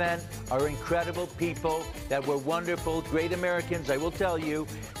at the event are incredible people that were wonderful, great Americans. I will tell you,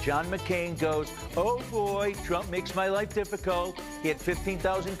 John McCain goes, oh boy, Trump makes my life difficult. He had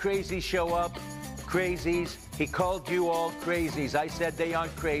 15,000 crazies show up. Crazies. He called you all crazies. I said they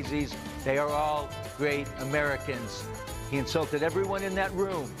aren't crazies. They are all great Americans. He insulted everyone in that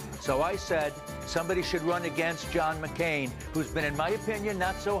room. So I said somebody should run against John McCain, who's been, in my opinion,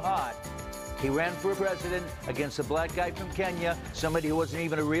 not so hot. He ran for president against a black guy from Kenya, somebody who wasn't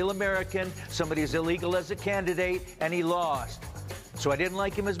even a real American, somebody who's illegal as a candidate, and he lost. So I didn't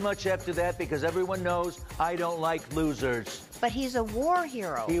like him as much after that because everyone knows I don't like losers. But he's a war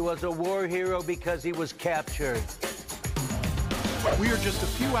hero. He was a war hero because he was captured. We are just a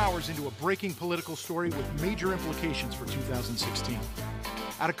few hours into a breaking political story with major implications for 2016.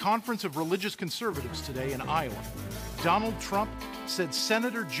 At a conference of religious conservatives today in Iowa, Donald Trump said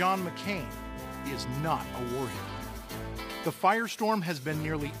Senator John McCain is not a war hero. The firestorm has been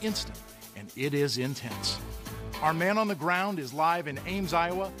nearly instant, and it is intense. Our man on the ground is live in Ames,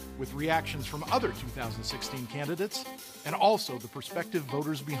 Iowa, with reactions from other 2016 candidates and also the prospective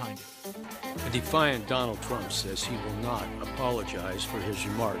voters behind it. A defiant Donald Trump says he will not apologize for his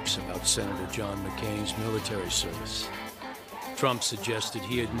remarks about Senator John McCain's military service. Trump suggested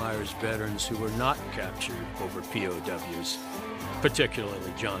he admires veterans who were not captured over POWs,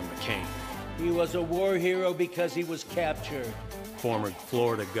 particularly John McCain. He was a war hero because he was captured. Former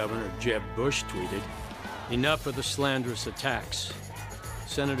Florida Governor Jeb Bush tweeted, "Enough of the slanderous attacks.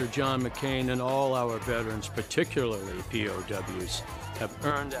 Senator John McCain and all our veterans, particularly POWs, have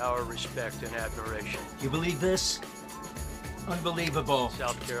earned our respect and admiration." You believe this? Unbelievable.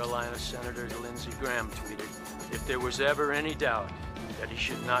 South Carolina Senator Lindsey Graham tweeted, "If there was ever any doubt that he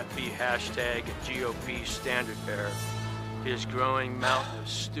should not be hashtag GOP standard bearer, his growing mountain of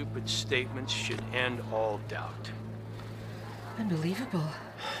stupid statements should end all doubt." Unbelievable.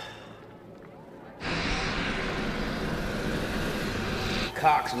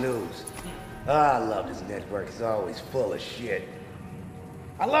 Cox News. Oh, I love this network. It's always full of shit.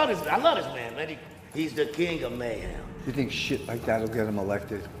 I love this man, man. He's the king of mayhem. You think shit like that'll get him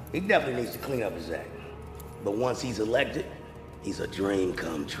elected? He definitely needs to clean up his act. But once he's elected, he's a dream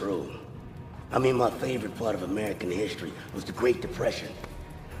come true. I mean, my favorite part of American history was the Great Depression.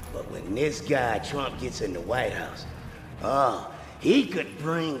 But when this guy, Trump, gets in the White House, he could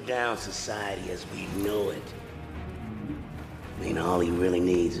bring down society as we know it. I mean, all he really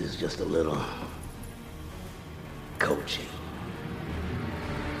needs is just a little coaching.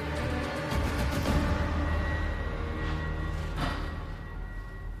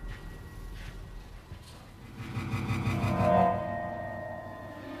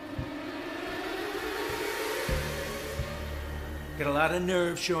 Got a lot of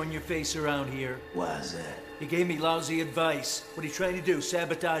nerve showing your face around here. Why is that? You gave me lousy advice. What are you trying to do,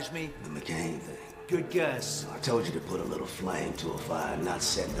 sabotage me? The McCain thing. Good guess. I told you to put a little flame to a fire, not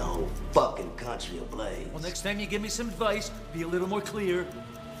set the whole fucking country ablaze. Well, next time you give me some advice, be a little more clear.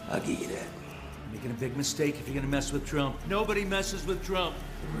 I'll give you that. You're making a big mistake if you're gonna mess with Trump. Nobody messes with Trump.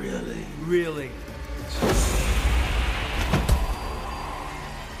 Really? Really.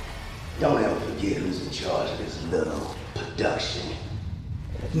 Don't ever forget who's in charge of this little production.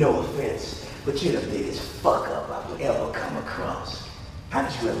 No offense, but you're the biggest fuck up I would ever come across. How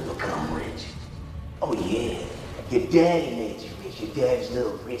did you ever become rich? Oh yeah, your daddy made you rich. Your daddy's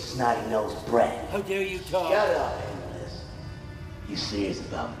little rich, snotty-nosed brat. How dare you talk? Shut up, Endless. You serious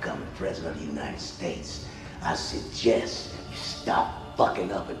about becoming president of the United States? I suggest you stop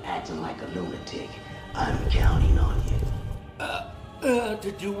fucking up and acting like a lunatic. I'm counting on you.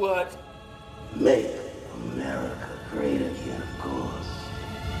 To do what? Make America great again, of course.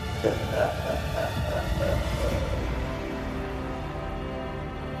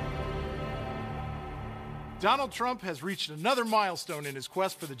 Donald Trump has reached another milestone in his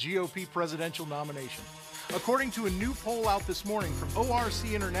quest for the GOP presidential nomination. According to a new poll out this morning from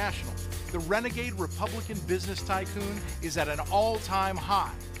ORC International, the renegade Republican business tycoon is at an all-time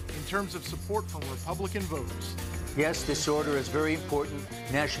high in terms of support from Republican voters. Yes, this order is very important.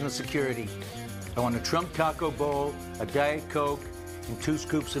 National security. I want a Trump taco bowl, a Diet Coke, and 2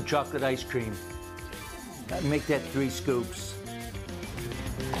 scoops of chocolate ice cream. Make that 3 scoops.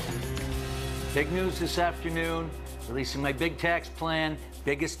 Big news this afternoon, releasing my big tax plan,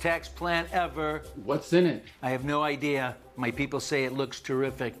 biggest tax plan ever. What's in it? I have no idea. My people say it looks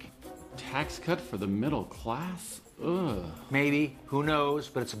terrific. Tax cut for the middle class? Ugh. Maybe, who knows,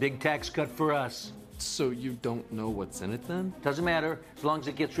 but it's a big tax cut for us. So you don't know what's in it then? Doesn't matter, as long as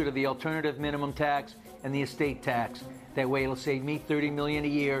it gets rid of the alternative minimum tax and the estate tax. That way it'll save me $30 million a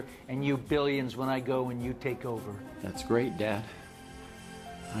year and you billions when I go and you take over. That's great, Dad.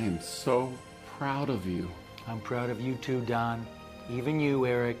 I am so proud of you. I'm proud of you too, Don. Even you,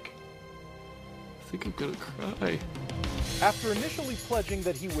 Eric. I think I'm gonna cry. After initially pledging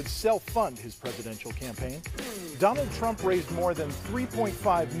that he would self-fund his presidential campaign, Donald Trump raised more than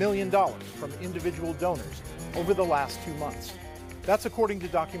 $3.5 million from individual donors over the last 2 months. That's according to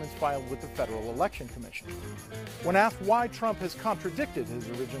documents filed with the Federal Election Commission. When asked why Trump has contradicted his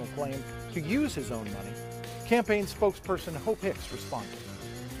original claim to use his own money, campaign spokesperson Hope Hicks responded.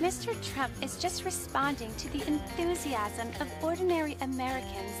 Mr. Trump is just responding to the enthusiasm of ordinary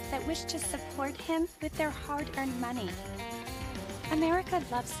Americans that wish to support him with their hard-earned money. America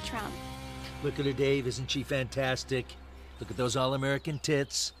loves Trump. Look at her, Dave. Isn't she fantastic? Look at those all-American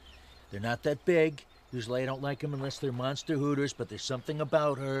tits. They're not that big. Usually I don't like them unless they're monster hooters, but there's something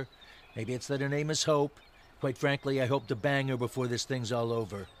about her. Maybe it's that her name is Hope. Quite frankly, I hope to bang her before this thing's all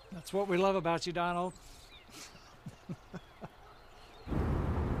over. That's what we love about you, Donald.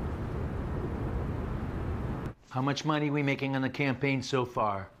 How much money are we making on the campaign so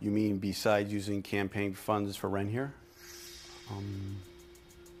far? You mean besides using campaign funds for rent here?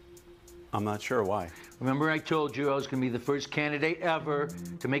 I'm not sure why. Remember I told you I was going to be the first candidate ever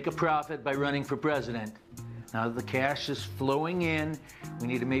to make a profit by running for president. Now that the cash is flowing in, we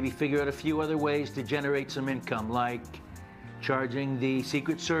need to maybe figure out a few other ways to generate some income, like charging the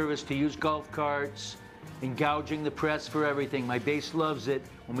Secret Service to use golf carts and gouging the press for everything. My base loves it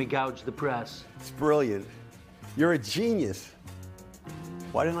when we gouge the press. It's brilliant. You're a genius.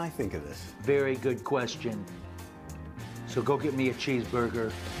 Why didn't I think of this? Very good question. So go get me a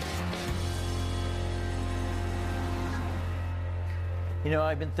cheeseburger. You know,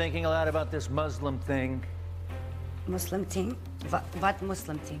 I've been thinking a lot about this Muslim thing. Muslim thing? What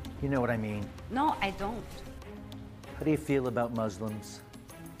Muslim thing? You know what I mean. No, I don't. How do you feel about Muslims?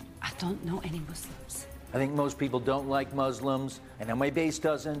 I don't know any Muslims. I think most people don't like Muslims. I know my base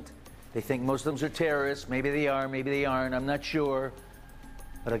doesn't. They think Muslims are terrorists. Maybe they are, maybe they aren't. I'm not sure.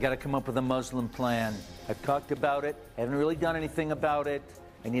 But I got to come up with a Muslim plan. I've talked about it. I haven't really done anything about it.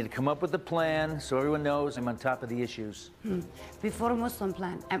 I need to come up with a plan so everyone knows I'm on top of the issues. Before a Muslim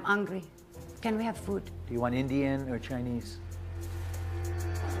plan, I'm hungry. Can we have food? Do you want Indian or Chinese?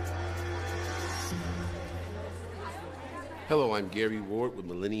 Hello, I'm Gary Ward with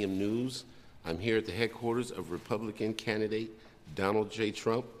Millennium News. I'm here at the headquarters of Republican candidate Donald J.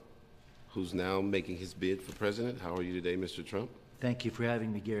 Trump, who's now making his bid for president. How are you today, Mr. Trump? Thank you for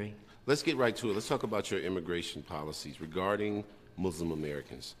having me, Gary. Let's get right to it. Let's talk about your immigration policies regarding Muslim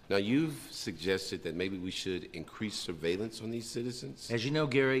Americans. Now, you've suggested that maybe we should increase surveillance on these citizens. As you know,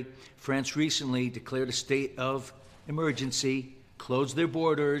 Gary, France recently declared a state of emergency, closed their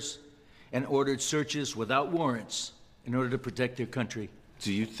borders, and ordered searches without warrants in order to protect their country.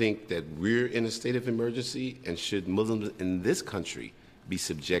 Do you think that we're in a state of emergency, and should Muslims in this country be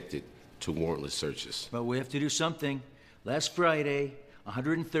subjected to warrantless searches? Well, we have to do something. Last Friday,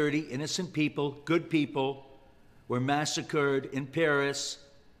 130 innocent people, good people, were massacred in Paris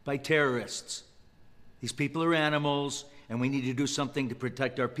by terrorists. These people are animals, and we need to do something to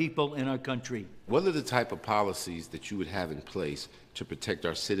protect our people and our country. What are the type of policies that you would have in place to protect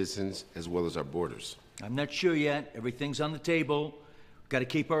our citizens as well as our borders? I'm not sure yet. Everything's on the table. We've got to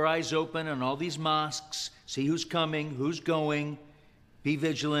keep our eyes open on all these mosques, see who's coming, who's going, be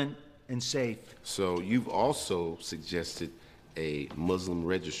vigilant and safe. So you've also suggested a Muslim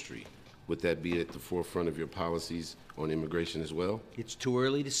registry. Would that be at the forefront of your policies on immigration as well? It's too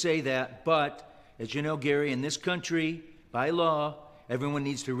early to say that, but as you know, Gary, in this country, by law, everyone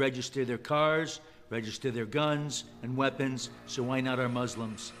needs to register their cars, register their guns and weapons, so why not our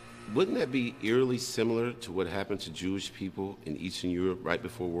Muslims? Wouldn't that be eerily similar to what happened to Jewish people in Eastern Europe right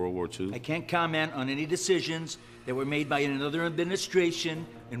before World War II? I can't comment on any decisions that were made by another administration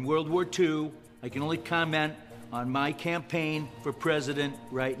in World War II. I can only comment on my campaign for president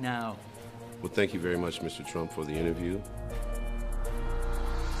right now. Well, thank you very much, Mr. Trump, for the interview.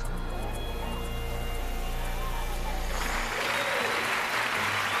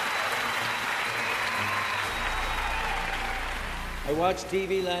 I watched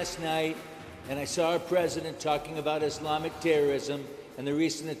TV last night, and I saw our president talking about Islamic terrorism and the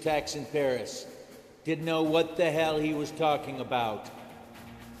recent attacks in Paris. Didn't know what the hell he was talking about.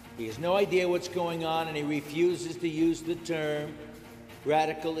 He has no idea what's going on, and he refuses to use the term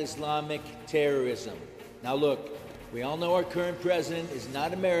radical Islamic terrorism. Now look, we all know our current president is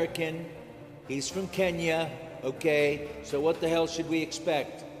not American. He's from Kenya, okay? So what the hell should we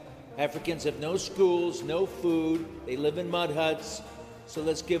expect? Africans have no schools, no food, they live in mud huts, so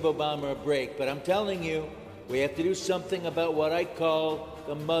let's give Obama a break. But I'm telling you, we have to do something about what I call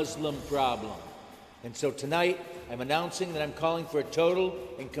the Muslim problem. And so tonight, I'm announcing that I'm calling for a total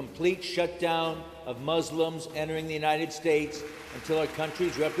and complete shutdown of Muslims entering the United States until our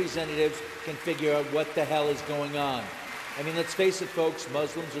country's representatives can figure out what the hell is going on. I mean, let's face it, folks,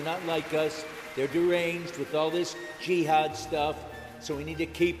 Muslims are not like us. They're deranged with all this jihad stuff, so we need to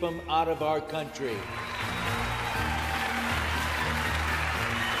keep them out of our country.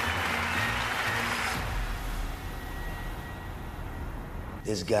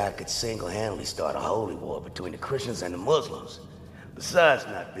 This guy could single-handedly start a holy war between the Christians and the Muslims. Besides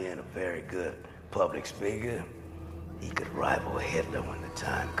not being a very good public speaker, he could rival Hitler when the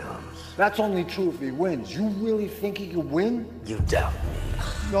time comes. That's only true if he wins. You really think he could win? You doubt me.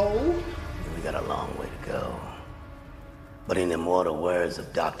 No. We got a long way to go. But in the immortal words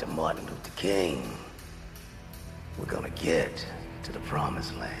of Dr. Martin Luther King, we're gonna get to the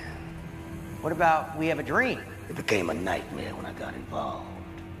promised land. What about We Have a Dream? It became a nightmare when I got involved.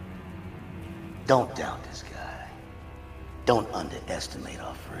 Don't doubt this guy. Don't underestimate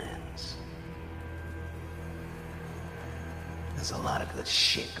our friends. There's a lot of good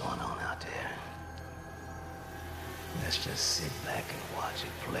shit going on out there. Let's just sit back and watch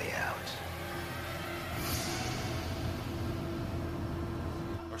it play out.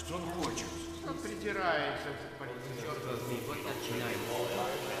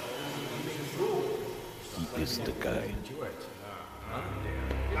 He is the guy.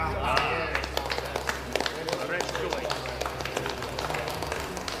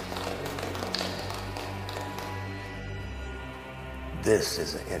 This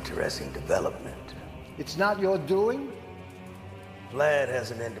is an interesting development. It's not your doing? Vlad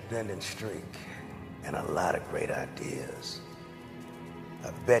has an independent streak and a lot of great ideas. I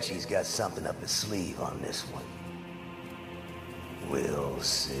bet he's got something up his sleeve on this one. We'll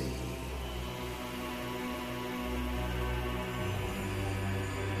see.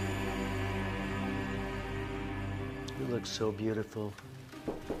 You look so beautiful.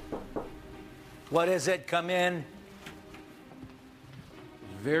 What is it? Come in.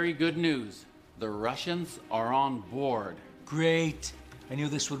 Very good news. The Russians are on board. Great. I knew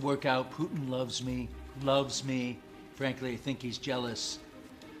this would work out. Putin loves me. Loves me. Frankly, I think he's jealous.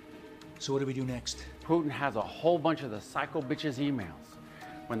 So what do we do next? Putin has a whole bunch of the psycho bitches' emails.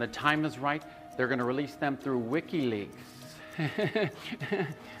 When the time is right, they're going to release them through WikiLeaks.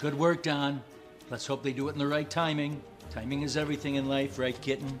 Good work, Don. Let's hope they do it in the right timing. Timing is everything in life, right,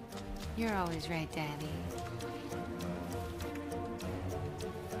 kitten? You're always right, Daddy.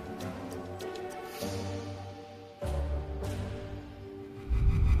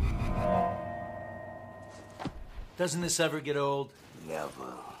 Doesn't this ever get old? Never.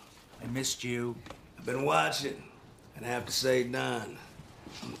 I missed you. I've been watching, and I have to say, Don,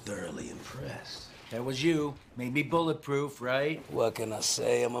 I'm thoroughly impressed. That was you. Made me bulletproof, right? What can I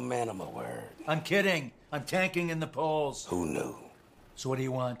say? I'm a man of my word. I'm kidding. I'm tanking in the polls. Who knew? So what do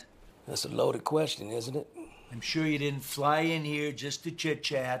you want? That's a loaded question, isn't it? I'm sure you didn't fly in here just to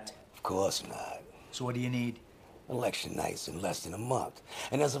chit-chat. Of course not. So what do you need? Election night's in less than a month.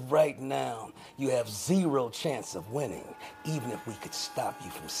 And as of right now, you have zero chance of winning, even if we could stop you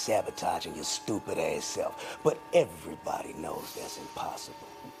from sabotaging your stupid ass self. But everybody knows that's impossible.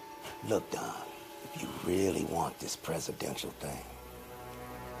 Look, Don, if you really want this presidential thing,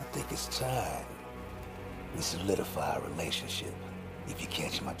 I think it's time we solidify our relationship, if you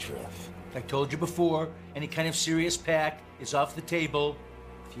catch my drift. I told you before, any kind of serious pact is off the table.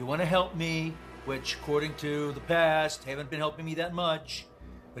 If you want to help me, which, according to the past, haven't been helping me that much,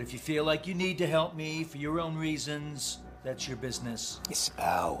 but if you feel like you need to help me for your own reasons, that's your business. It's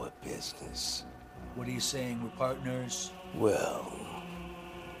our business. What are you saying? We're partners? Well,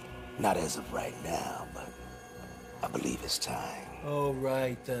 not as of right now, but I believe it's time. Oh,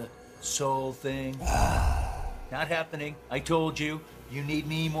 right, the soul thing. Not happening. I told you, you need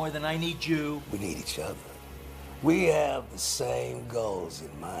me more than I need you. We need each other. We have the same goals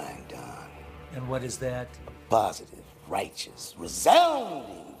in mind, Don. And what is that? A positive, righteous,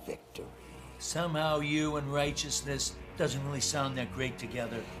 resounding victory. Somehow you and righteousness doesn't really sound that great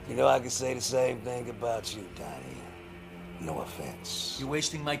together. You know, I could say the same thing about you, Donnie. No offense. You're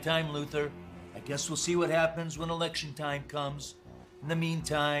wasting my time, Luther. I guess we'll see what happens when election time comes. In the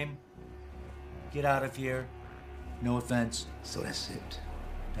meantime, get out of here. No offense. So that's it?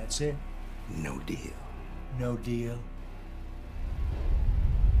 That's it. No deal. No deal.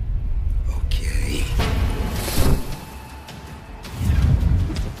 Okay.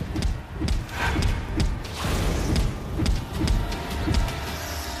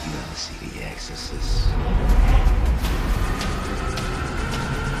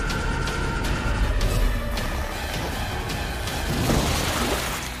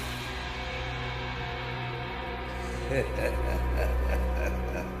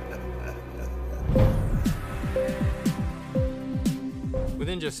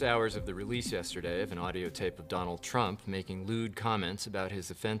 Within just hours of the release yesterday of an audio tape of Donald Trump making lewd comments about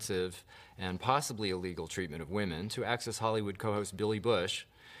his offensive and possibly illegal treatment of women to Access Hollywood co-host Billy Bush,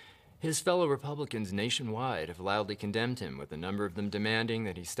 his fellow Republicans nationwide have loudly condemned him, with a number of them demanding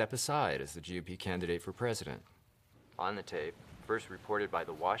that he step aside as the GOP candidate for president. On the tape, first reported by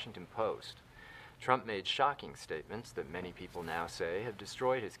the Washington Post, Trump made shocking statements that many people now say have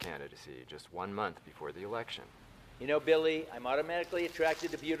destroyed his candidacy just 1 month before the election. You know, Billy, I'm automatically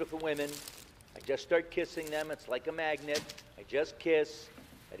attracted to beautiful women. I just start kissing them. It's like a magnet. I just kiss.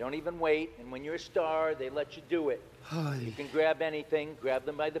 I don't even wait. And when you're a star, they let you do it. You can grab anything. Grab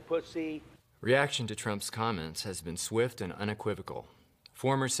them by the pussy. Reaction to Trump's comments has been swift and unequivocal.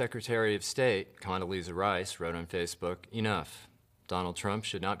 Former Secretary of State Condoleezza Rice wrote on Facebook, "Enough. Donald Trump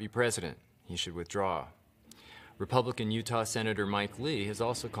should not be president. He should withdraw." Republican Utah Senator Mike Lee has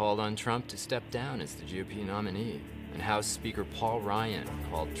also called on Trump to step down as the GOP nominee, and House Speaker Paul Ryan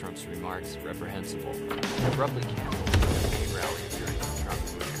called Trump's remarks reprehensible and abruptly canceled the campaign rally appearance of Trump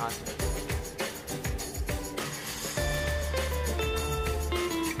in Wisconsin.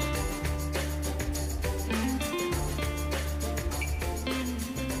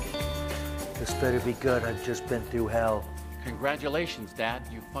 This better be good. I've just been through hell. Congratulations, Dad.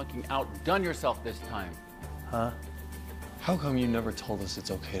 You fucking outdone yourself this time. Huh? How come you never told us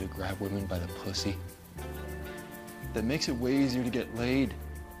it's okay to grab women by the pussy? That makes it way easier to get laid,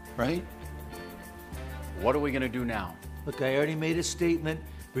 right? What are we gonna do now? Look, I already made a statement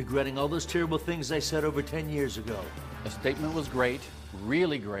regretting all those terrible things I said over 10 years ago. The statement was great,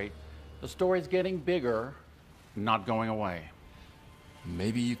 really great. The story's getting bigger, not going away.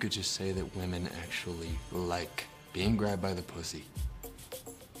 Maybe you could just say that women actually like being grabbed by the pussy.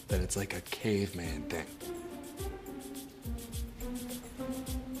 That it's like a caveman thing.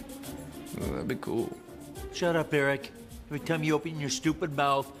 Well, that'd be cool. Shut up, Eric. Every time you open your stupid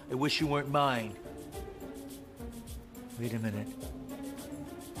mouth, I wish you weren't mine. Wait a minute.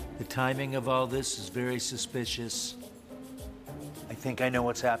 The timing of all this is very suspicious. I think I know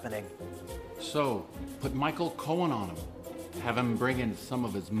what's happening. So, put Michael Cohen on him. Have him bring in some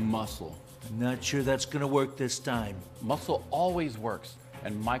of his muscle. I'm not sure that's gonna work this time. Muscle always works,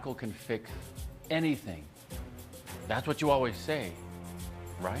 and Michael can fix anything. That's what you always say,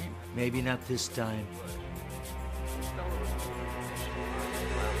 right? Maybe not this time.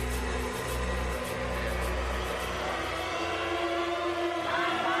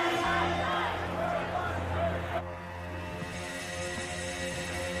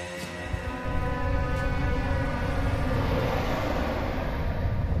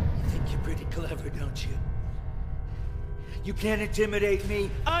 Clever, don't you? You can't intimidate me.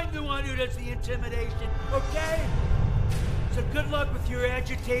 I'm the one who does the intimidation, okay? So good luck with your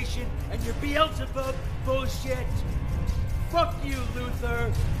agitation and your Beelzebub bullshit. Fuck you,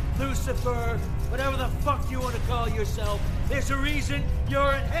 Luther, Lucifer, whatever the fuck you want to call yourself. There's a reason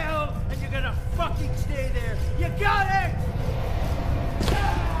you're in hell and you're gonna fucking stay there. You got it?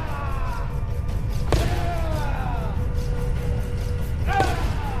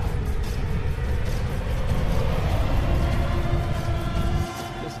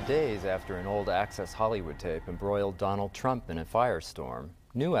 Days after an old Access Hollywood tape embroiled Donald Trump in a firestorm,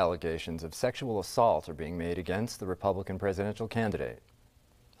 new allegations of sexual assault are being made against the Republican presidential candidate.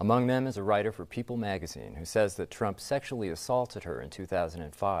 Among them is a writer for People magazine who says that Trump sexually assaulted her in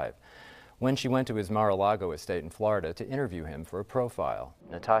 2005 when she went to his Mar-a-Lago estate in Florida to interview him for a profile.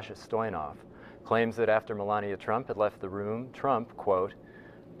 Natasha Stoyanov claims that after Melania Trump had left the room, Trump, quote,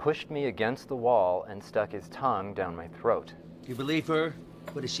 pushed me against the wall and stuck his tongue down my throat. You believe her?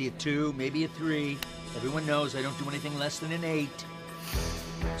 What is she, a 2, maybe a 3? Everyone knows I don't do anything less than an 8,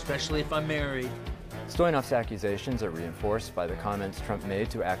 especially if I'm married. Stoyanov's accusations are reinforced by the comments Trump made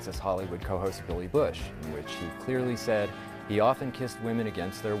to Access Hollywood co-host Billy Bush, in which he clearly said he often kissed women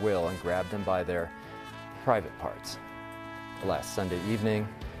against their will and grabbed them by their private parts. Last Sunday evening,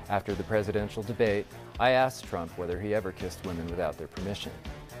 after the presidential debate, I asked Trump whether he ever kissed women without their permission.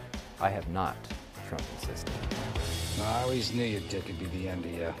 I have not, Trump insisted. I always knew your dick would be the end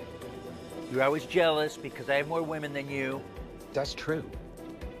of you. You're always jealous because I have more women than you. That's true.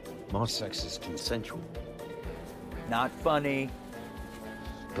 Most sex is consensual. Not funny.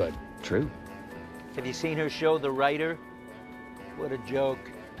 But true. Have you seen her show, The Writer? What a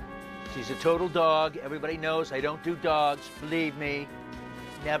joke. She's a total dog. Everybody knows I don't do dogs. Believe me.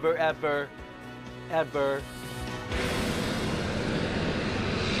 Never, ever, ever.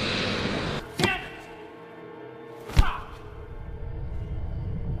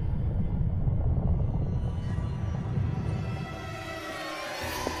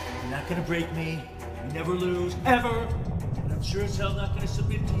 You're not gonna break me. You never lose, ever. And I'm I'm sure as hell not gonna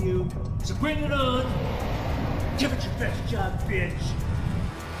submit to you. So bring it on. Give it your best job, bitch.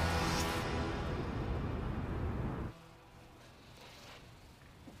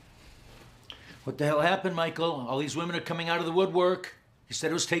 What the hell happened, Michael? All these women are coming out of the woodwork. You said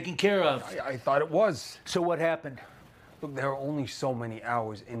it was taken care of. I thought it was. So what happened? Look, there are only so many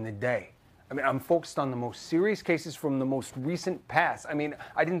hours in the day. I mean, I'm focused on the most serious cases from the most recent past. I mean,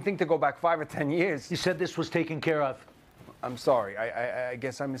 I didn't think to go back 5 or 10 years. You said this was taken care of. I'm sorry. I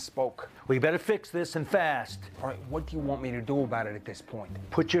guess I misspoke. Well, you better fix this and fast. All right, what do you want me to do about it at this point?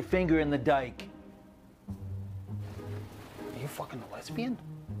 Put your finger in the dike. Are you fucking a lesbian?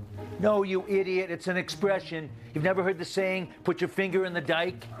 No, you idiot. It's an expression. You've never heard the saying, put your finger in the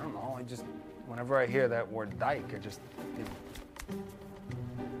dike? I don't know. Whenever I hear that word dike,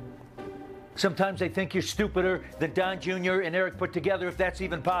 Sometimes I think you're stupider than Don Jr. and Eric put together, if that's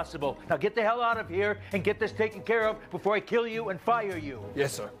even possible. Now get the hell out of here and get this taken care of before I kill you and fire you.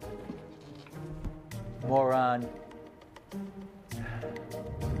 Yes, sir. Moron.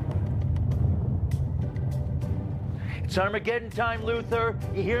 It's Armageddon time, Luther.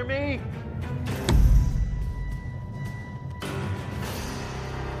 You hear me?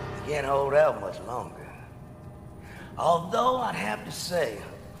 Can't hold out much longer. Although I'd have to say,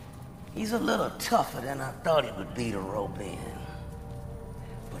 he's a little tougher than I thought he would be to rope in.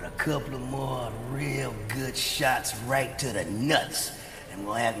 But a couple of more real good shots right to the nuts, and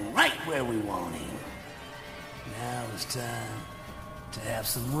we'll have him right where we want him. Now it's time to have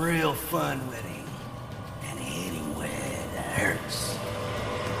some real fun with him, and hit him where it hurts.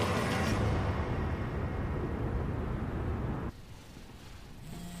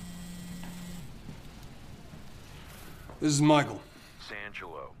 This is Michael.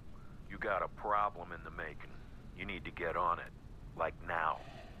 Sangelo, you got a problem in the making. You need to get on it. Like now.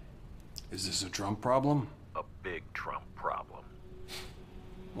 Is this a Trump problem? A big Trump problem.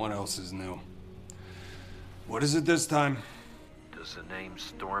 What else is new? What is it this time? Does the name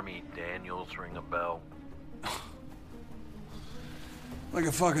Stormy Daniels ring a bell? Like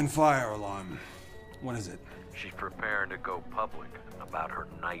a fucking fire alarm. What is it? She's preparing to go public about her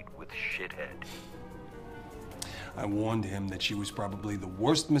night with Shithead. I warned him that she was probably the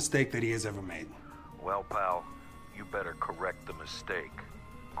worst mistake that he has ever made. Well, pal, you better correct the mistake.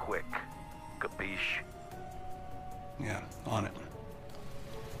 Quick. Capiche? Yeah, on it.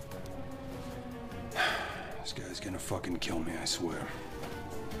 This guy's gonna fucking kill me, I swear.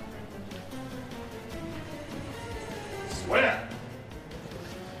 Swear!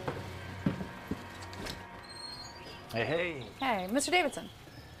 Hey, hey. Hey, Mr. Davidson.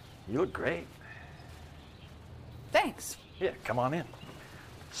 You look great. Thanks. Yeah, come on in.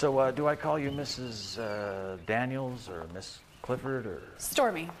 So, do I call you Mrs. Daniels or Miss Clifford or?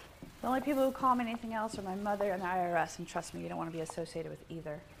 Stormy. The only people who call me anything else are my mother and the IRS, and trust me, you don't want to be associated with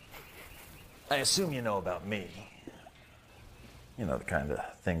either. I assume you know about me. You know, the kind of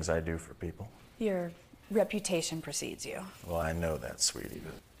things I do for people. Your reputation precedes you. Well, I know that, sweetie,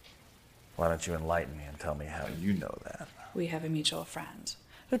 but why don't you enlighten me and tell me how you know that? We have a mutual friend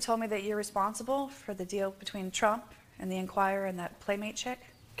who told me that you're responsible for the deal between Trump and the Inquirer and that Playmate chick.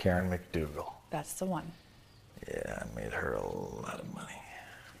 Karen McDougal. That's the one. Yeah, I made her a lot of money.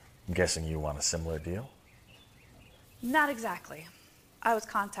 I'm guessing you want a similar deal? Not exactly. I was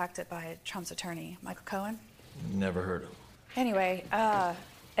contacted by Trump's attorney, Michael Cohen. Never heard of him. Anyway,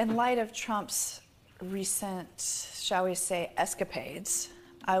 in light of Trump's recent, shall we say, escapades,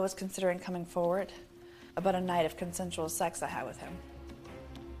 I was considering coming forward about a night of consensual sex I had with him.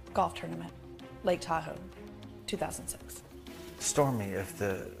 Golf tournament, Lake Tahoe, 2006. Stormy, if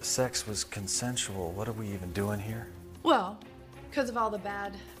the sex was consensual, what are we even doing here? Well, because of all the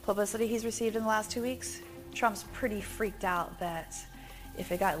bad publicity he's received in the last 2 weeks, Trump's pretty freaked out that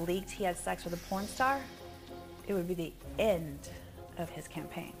if it got leaked he had sex with a porn star, it would be the end of his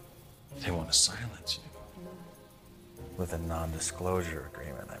campaign. They want to silence you. With a non-disclosure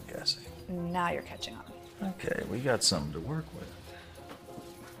agreement, I'm guessing. Now you're catching on. Okay, we got something to work with.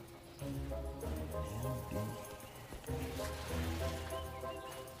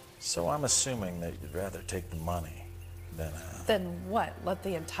 So I'm assuming that you'd rather take the money than Then what? Let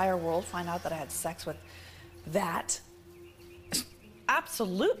the entire world find out that I had sex with that?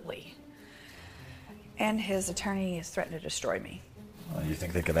 Absolutely. And his attorney has threatened to destroy me. Well, you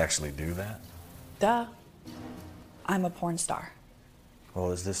think they could actually do that? Duh. I'm a porn star.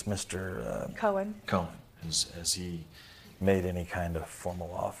 Well, is this Mr. Cohen? Cohen. Has he made any kind of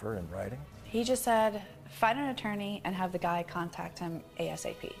formal offer in writing? He just said, find an attorney and have the guy contact him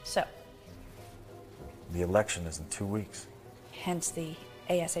ASAP. So, The election is in 2 weeks. hence the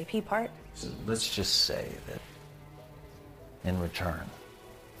ASAP part. So let's just say that in return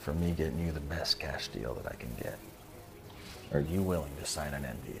for me getting you the best cash deal that I can get? Are you willing to sign an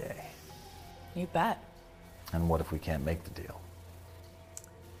NDA? You bet. And what if we can't make the deal?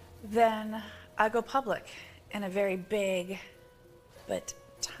 Then I go public in a very big but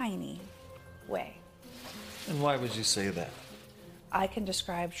tiny way. And why would you say that? I can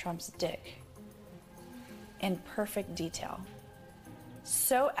describe Trump's dick in perfect detail.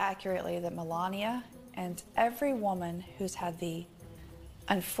 So accurately that Melania and every woman who's had the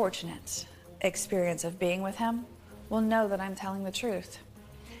unfortunate experience of being with him will know that I'm telling the truth.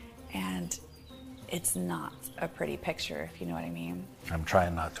 And it's not a pretty picture, if you know what I mean. I'm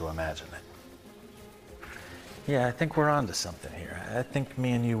trying not to imagine it. Yeah, I think we're onto something here. I think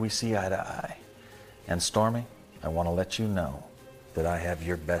me and you, we see eye to eye. And Stormy, I want to let you know that I have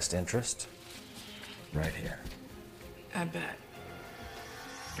your best interest right here. I bet.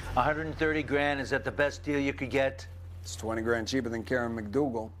 130 grand, is that the best deal you could get? It's 20 grand cheaper than Karen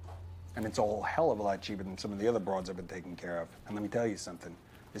McDougal. And it's a whole hell of a lot cheaper than some of the other broads I've been taking care of. And let me tell you something.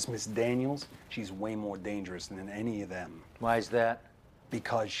 This Miss Daniels, she's way more dangerous than any of them. Why is that?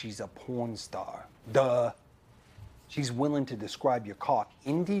 Because she's a porn star. Duh. She's willing to describe your cock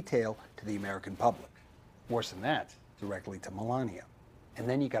in detail to the American public. Worse than that, directly to Melania. And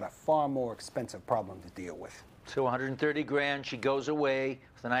then you got a far more expensive problem to deal with. So 130 grand, she goes away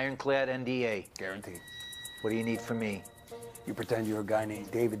with an ironclad NDA. Guaranteed. What do you need from me? You pretend you're a guy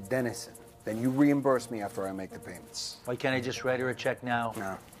named David Dennison. Then you reimburse me after I make the payments. Why can't I just write her a check now?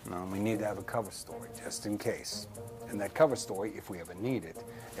 No, we need to have a cover story, just in case. And that cover story, if we ever need it,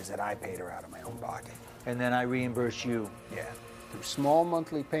 is that I paid her out of my own pocket. And then I reimburse you? Yeah, through small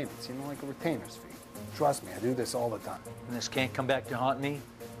monthly payments, like a retainer's fee. Trust me, I do this all the time. And this can't come back to haunt me?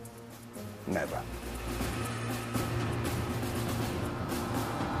 Never.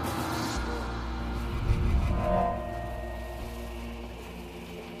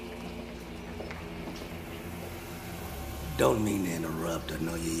 Don't mean to interrupt. I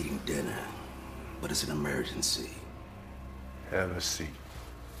know you're eating dinner, but it's an emergency. Have a seat.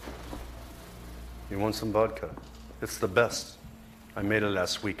 You want some vodka? It's the best. I made it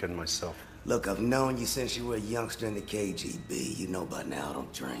last weekend myself. Look, I've known you since you were a youngster in the KGB. You know by now I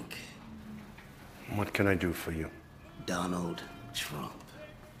don't drink. What can I do for you? Donald Trump.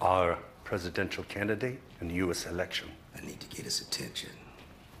 Our presidential candidate in the U.S. election. I need to get his attention.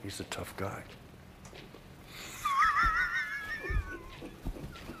 He's a tough guy.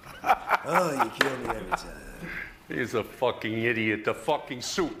 Oh, you kill me every time. He's a fucking idiot, a fucking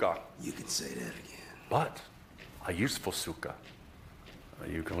suka. You can say that again. But a useful suka. Are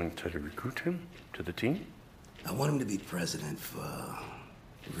you going to recruit him to the team? I want him to be president for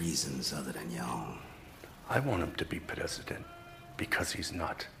reasons other than your own. I want him to be president because he's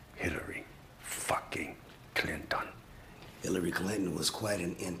not Hillary fucking Clinton. Hillary Clinton was quite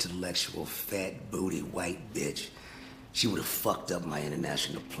an intellectual, fat, booty, white bitch. She would have fucked up my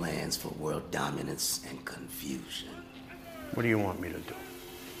international plans for world dominance and confusion. What do you want me to do?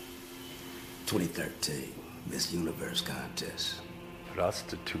 2013 Miss Universe contest.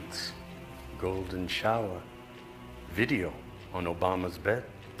 Prostitutes, golden shower, video on Obama's bed.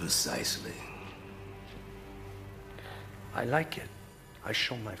 Precisely. I like it. I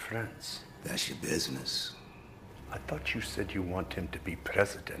show my friends. That's your business. I thought you said you want him to be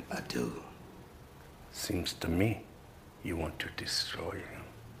president. I do. Seems to me you want to destroy him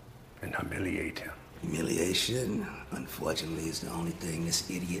and humiliate him. Humiliation, unfortunately, is the only thing this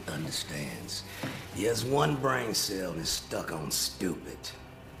idiot understands. He has one brain cell and is stuck on stupid.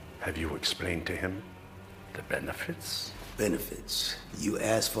 Have you explained to him the benefits? Benefits. You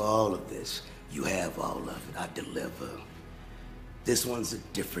asked for all of this. You have all of it. I deliver. This one's a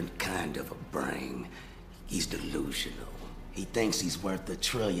different kind of a brain. He's delusional. He thinks he's worth $1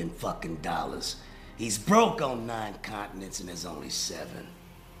 trillion fucking dollars. He's broke on 9 continents and there's only 7.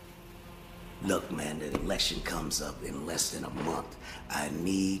 Look, man, the election comes up in less than a month. I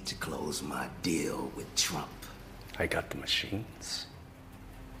need to close my deal with Trump. I got the machines.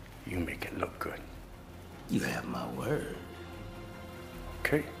 You make it look good. You have my word.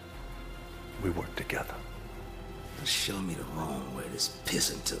 Okay. We work together. Now show me the room where this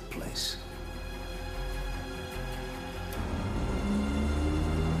pissing took place.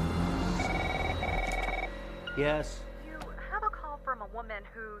 Yes? You have a call from a woman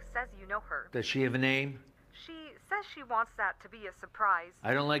who says you know her. Does she have a name? She says she wants that to be a surprise.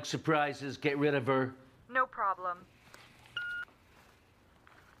 I don't like surprises. Get rid of her. No problem.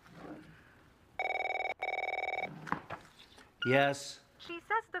 Yes? She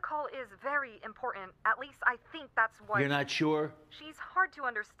says the call is very important. At least I think that's what... You're not sure? She's hard to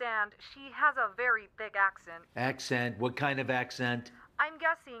understand. She has a very thick accent. Accent? What kind of accent? I'm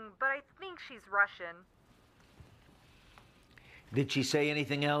guessing, but I think she's Russian. Did she say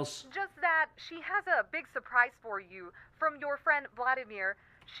anything else? Just that she has a big surprise for you from your friend Vladimir.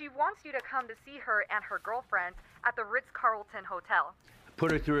 She wants you to come to see her and her girlfriend at the Ritz-Carlton Hotel.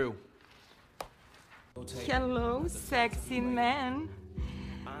 Put her through. Hello, sexy man.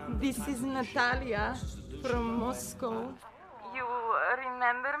 This is Natalia from Moscow. You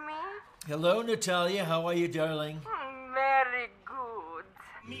remember me? Hello, Natalia. How are you, darling? Very good.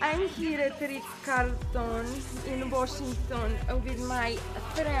 I'm here at Ritz-Carlton in Washington with my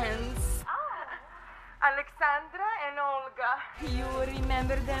friends. Alexandra and Olga. You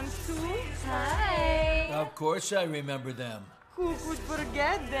remember them too? Hi. Of course I remember them. Who could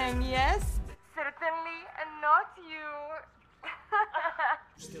forget them, yes? Certainly not you.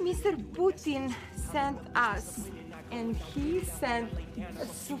 Mr. Putin sent us, and he sent a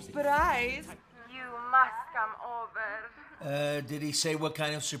surprise. You must come over. Did he say what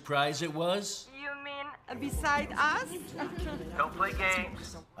kind of surprise it was? You mean beside us? Don't play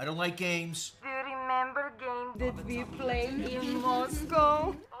games. I don't like games. Do you remember games that we played in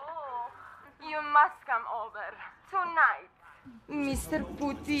Moscow? Oh, you must come over tonight. Mr.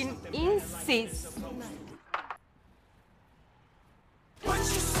 Putin insists. What you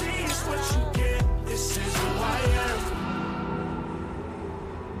see is what you get. This is who I am.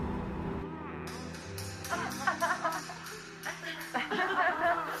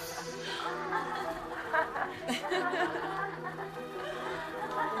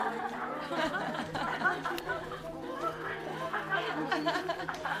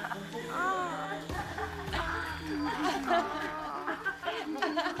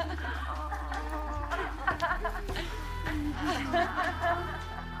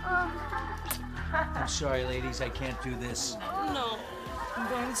 I'm sorry, ladies. I can't do this. No.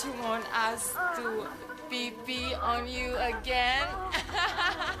 Don't you want us to pee-pee on you again?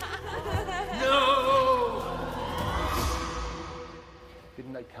 No!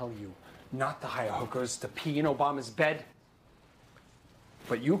 Didn't I tell you not to hire hookers to pee in Obama's bed?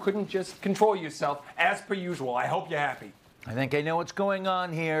 But you couldn't just control yourself, as per usual. I hope you're happy. I think I know what's going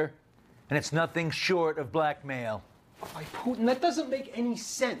on here, and it's nothing short of blackmail. By Putin, that doesn't make any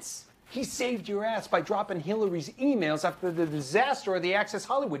sense. He saved your ass by dropping Hillary's emails after the disaster of the Access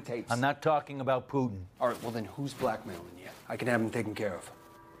Hollywood tapes. I'm not talking about Putin. All right, well then who's blackmailing you? I can have him taken care of.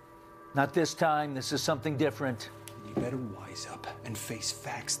 Not this time. This is something different. You better wise up and face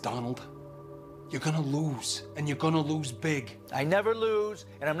facts, Donald. You're gonna lose, and you're gonna lose big. I never lose,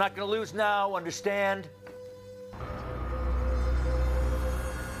 and I'm not gonna lose now, understand?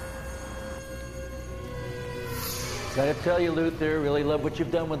 Gotta tell you, Luther, really love what you've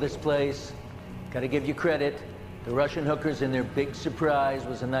done with this place. Gotta give you credit. The Russian hookers and their big surprise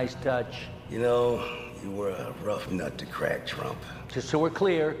was a nice touch. You know, you were a rough nut to crack, Trump. Just so we're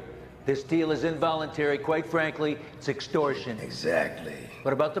clear, this deal is involuntary. Quite frankly, it's extortion. Exactly.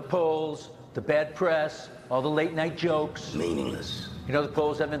 What about the polls, the bad press, all the late-night jokes? Meaningless. You know, the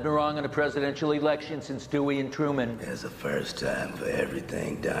polls haven't been wrong in a presidential election since Dewey and Truman. There's a first time for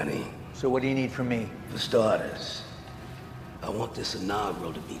everything, Donnie. So what do you need from me? For starters, I want this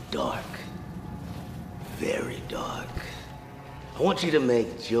inaugural to be dark. Very dark. I want you to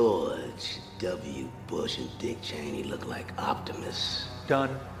make George W. Bush and Dick Cheney look like optimists.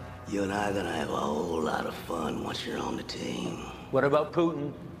 Done. You and I are gonna have a whole lot of fun once you're on the team. What about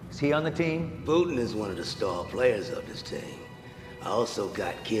Putin? Is he on the team? Putin is one of the star players of this team. I also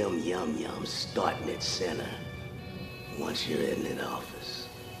got Kim Yum-Yum starting at center. Once you're in that office,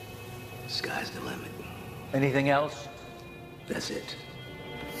 sky's the limit. Anything else? That's it.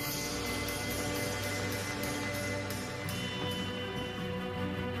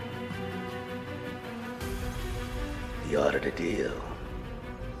 The art of the deal.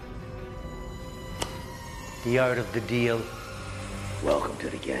 The art of the deal. Welcome to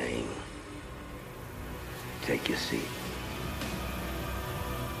the game. Take your seat.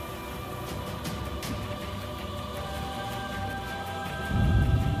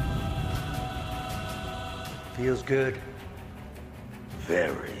 Feels good.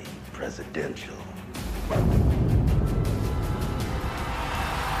 Very presidential.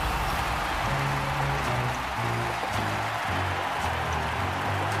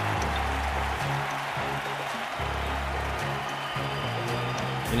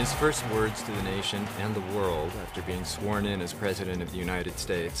 In his first words to the nation and the world after being sworn in as President of the United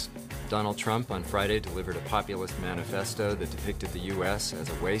States, Donald Trump on Friday delivered a populist manifesto that depicted the U.S. as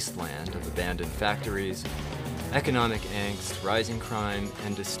a wasteland of abandoned factories, Economic angst, rising crime,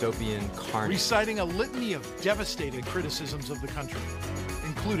 and dystopian carnage. Reciting a litany of devastating criticisms of the country,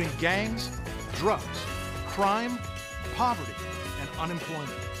 including gangs, drugs, crime, poverty, and unemployment.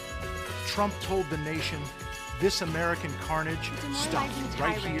 Trump told the nation, this American carnage stops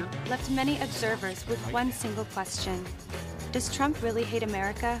right here. Left many observers with one single question. Does Trump really hate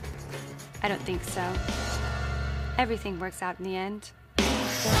America? I don't think so. Everything works out in the end.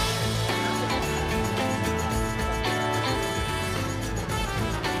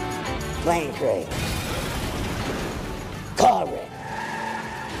 Plane crash. Car wreck.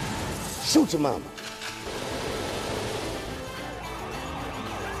 Shoot your mama.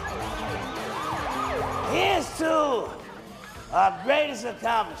 Here's to our greatest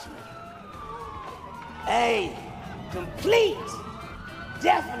accomplishment. A complete,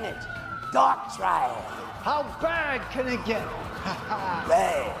 definite dark triad. How bad can it get?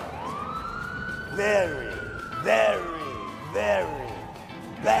 Bad. Very, very, very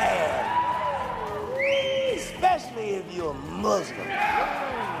bad. Especially if you're a Muslim.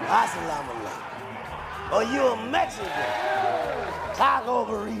 Assalamu alaikum. Or you're a Mexican. Taco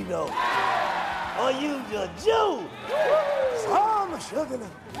burrito. Or you a Jew. Some sugar.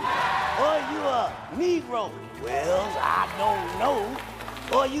 Or you a Negro. Well, I don't know.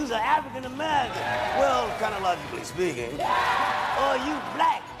 Or you's an African American. Well, chronologically speaking. Or you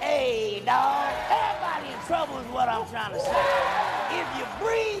black. Hey, dog. Everybody in trouble is what I'm trying to say. If you're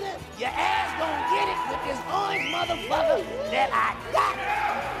breathing, your ass gonna get it with this orange motherfucker that I got.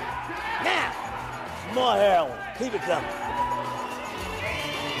 Now, more heroin. Keep it coming.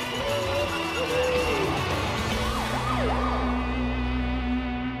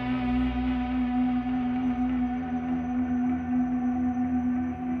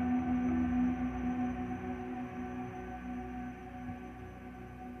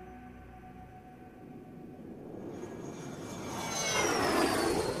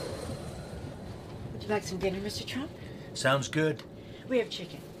 Would you like some dinner, Mr. Trump? Sounds good. We have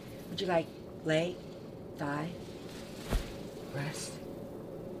chicken. Would you like leg, thigh, breast?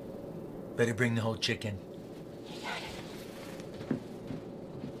 Better bring the whole chicken.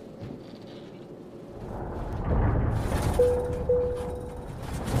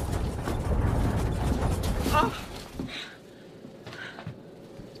 Oh.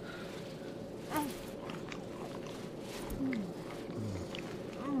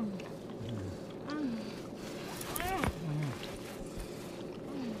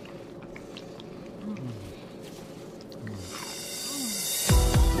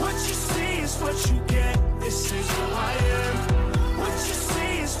 What you see is what you get. This is who I am. What you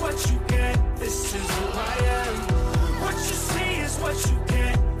see is what you get. This is who I am. What you see is what you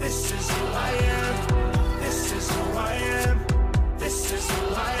get. This is who I am. This is who I am. This is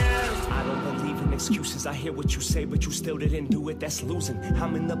who I am. I don't believe in excuses. I hear what you say, but you still didn't do it. That's losing.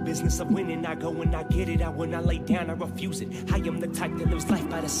 I'm in the business of winning. I go and I get it. I will not lay down. I refuse it. I am the type that lives life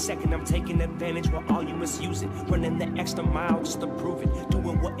by the second. I'm taking advantage while all you misuse it. Running the extra mile just to prove it.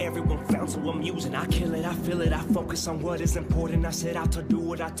 Doing what everyone found so amusing. I kill it. I feel it. I focus on what is important. I set out to do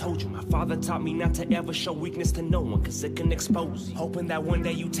what I told you. My father taught me not to ever show weakness to no one, cause it can expose you. Hoping that one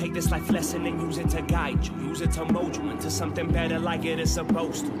day you take this life lesson and use it to guide you. Use it to mold you into something better like it is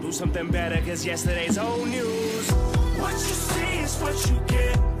supposed to. Do something better cause yesterday's old news. What you see is what you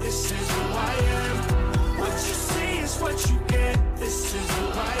get. This is who I am. What you see is what you get. This is who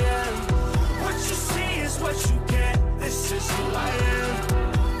I am. What you see is what you get. This is who I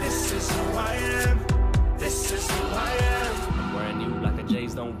am. This is who I am. This is who I am. I'm wearing you like the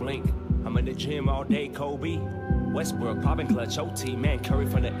Jays don't blink. I'm in the gym all day, Kobe. Westbrook, popping clutch, OT, man, Curry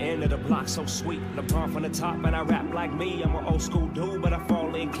from the end of the block, so sweet. LeBron from the top, man, I rap like me. I'm an old school dude, but I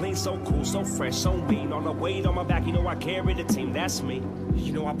fall in clean, so cool, so fresh, so mean. On the weight on my back, you know I carry the team, that's me.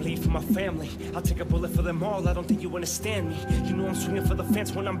 You know I bleed for my family. I'll take a bullet for them all, I don't think you understand me. You know I'm swinging for the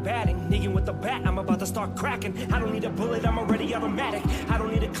fence when I'm batting. Nigging with the bat, I'm about to start cracking. I don't need a bullet, I'm already automatic. I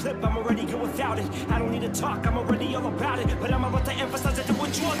don't need a clip, I'm already good without it. I don't need to talk, I'm already all about it. But I'm about to emphasize it to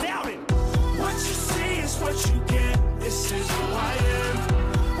what you all doubted. What you see is what you get. This is who I am.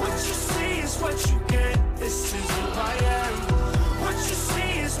 What you see is what you get. This is who I am. What you see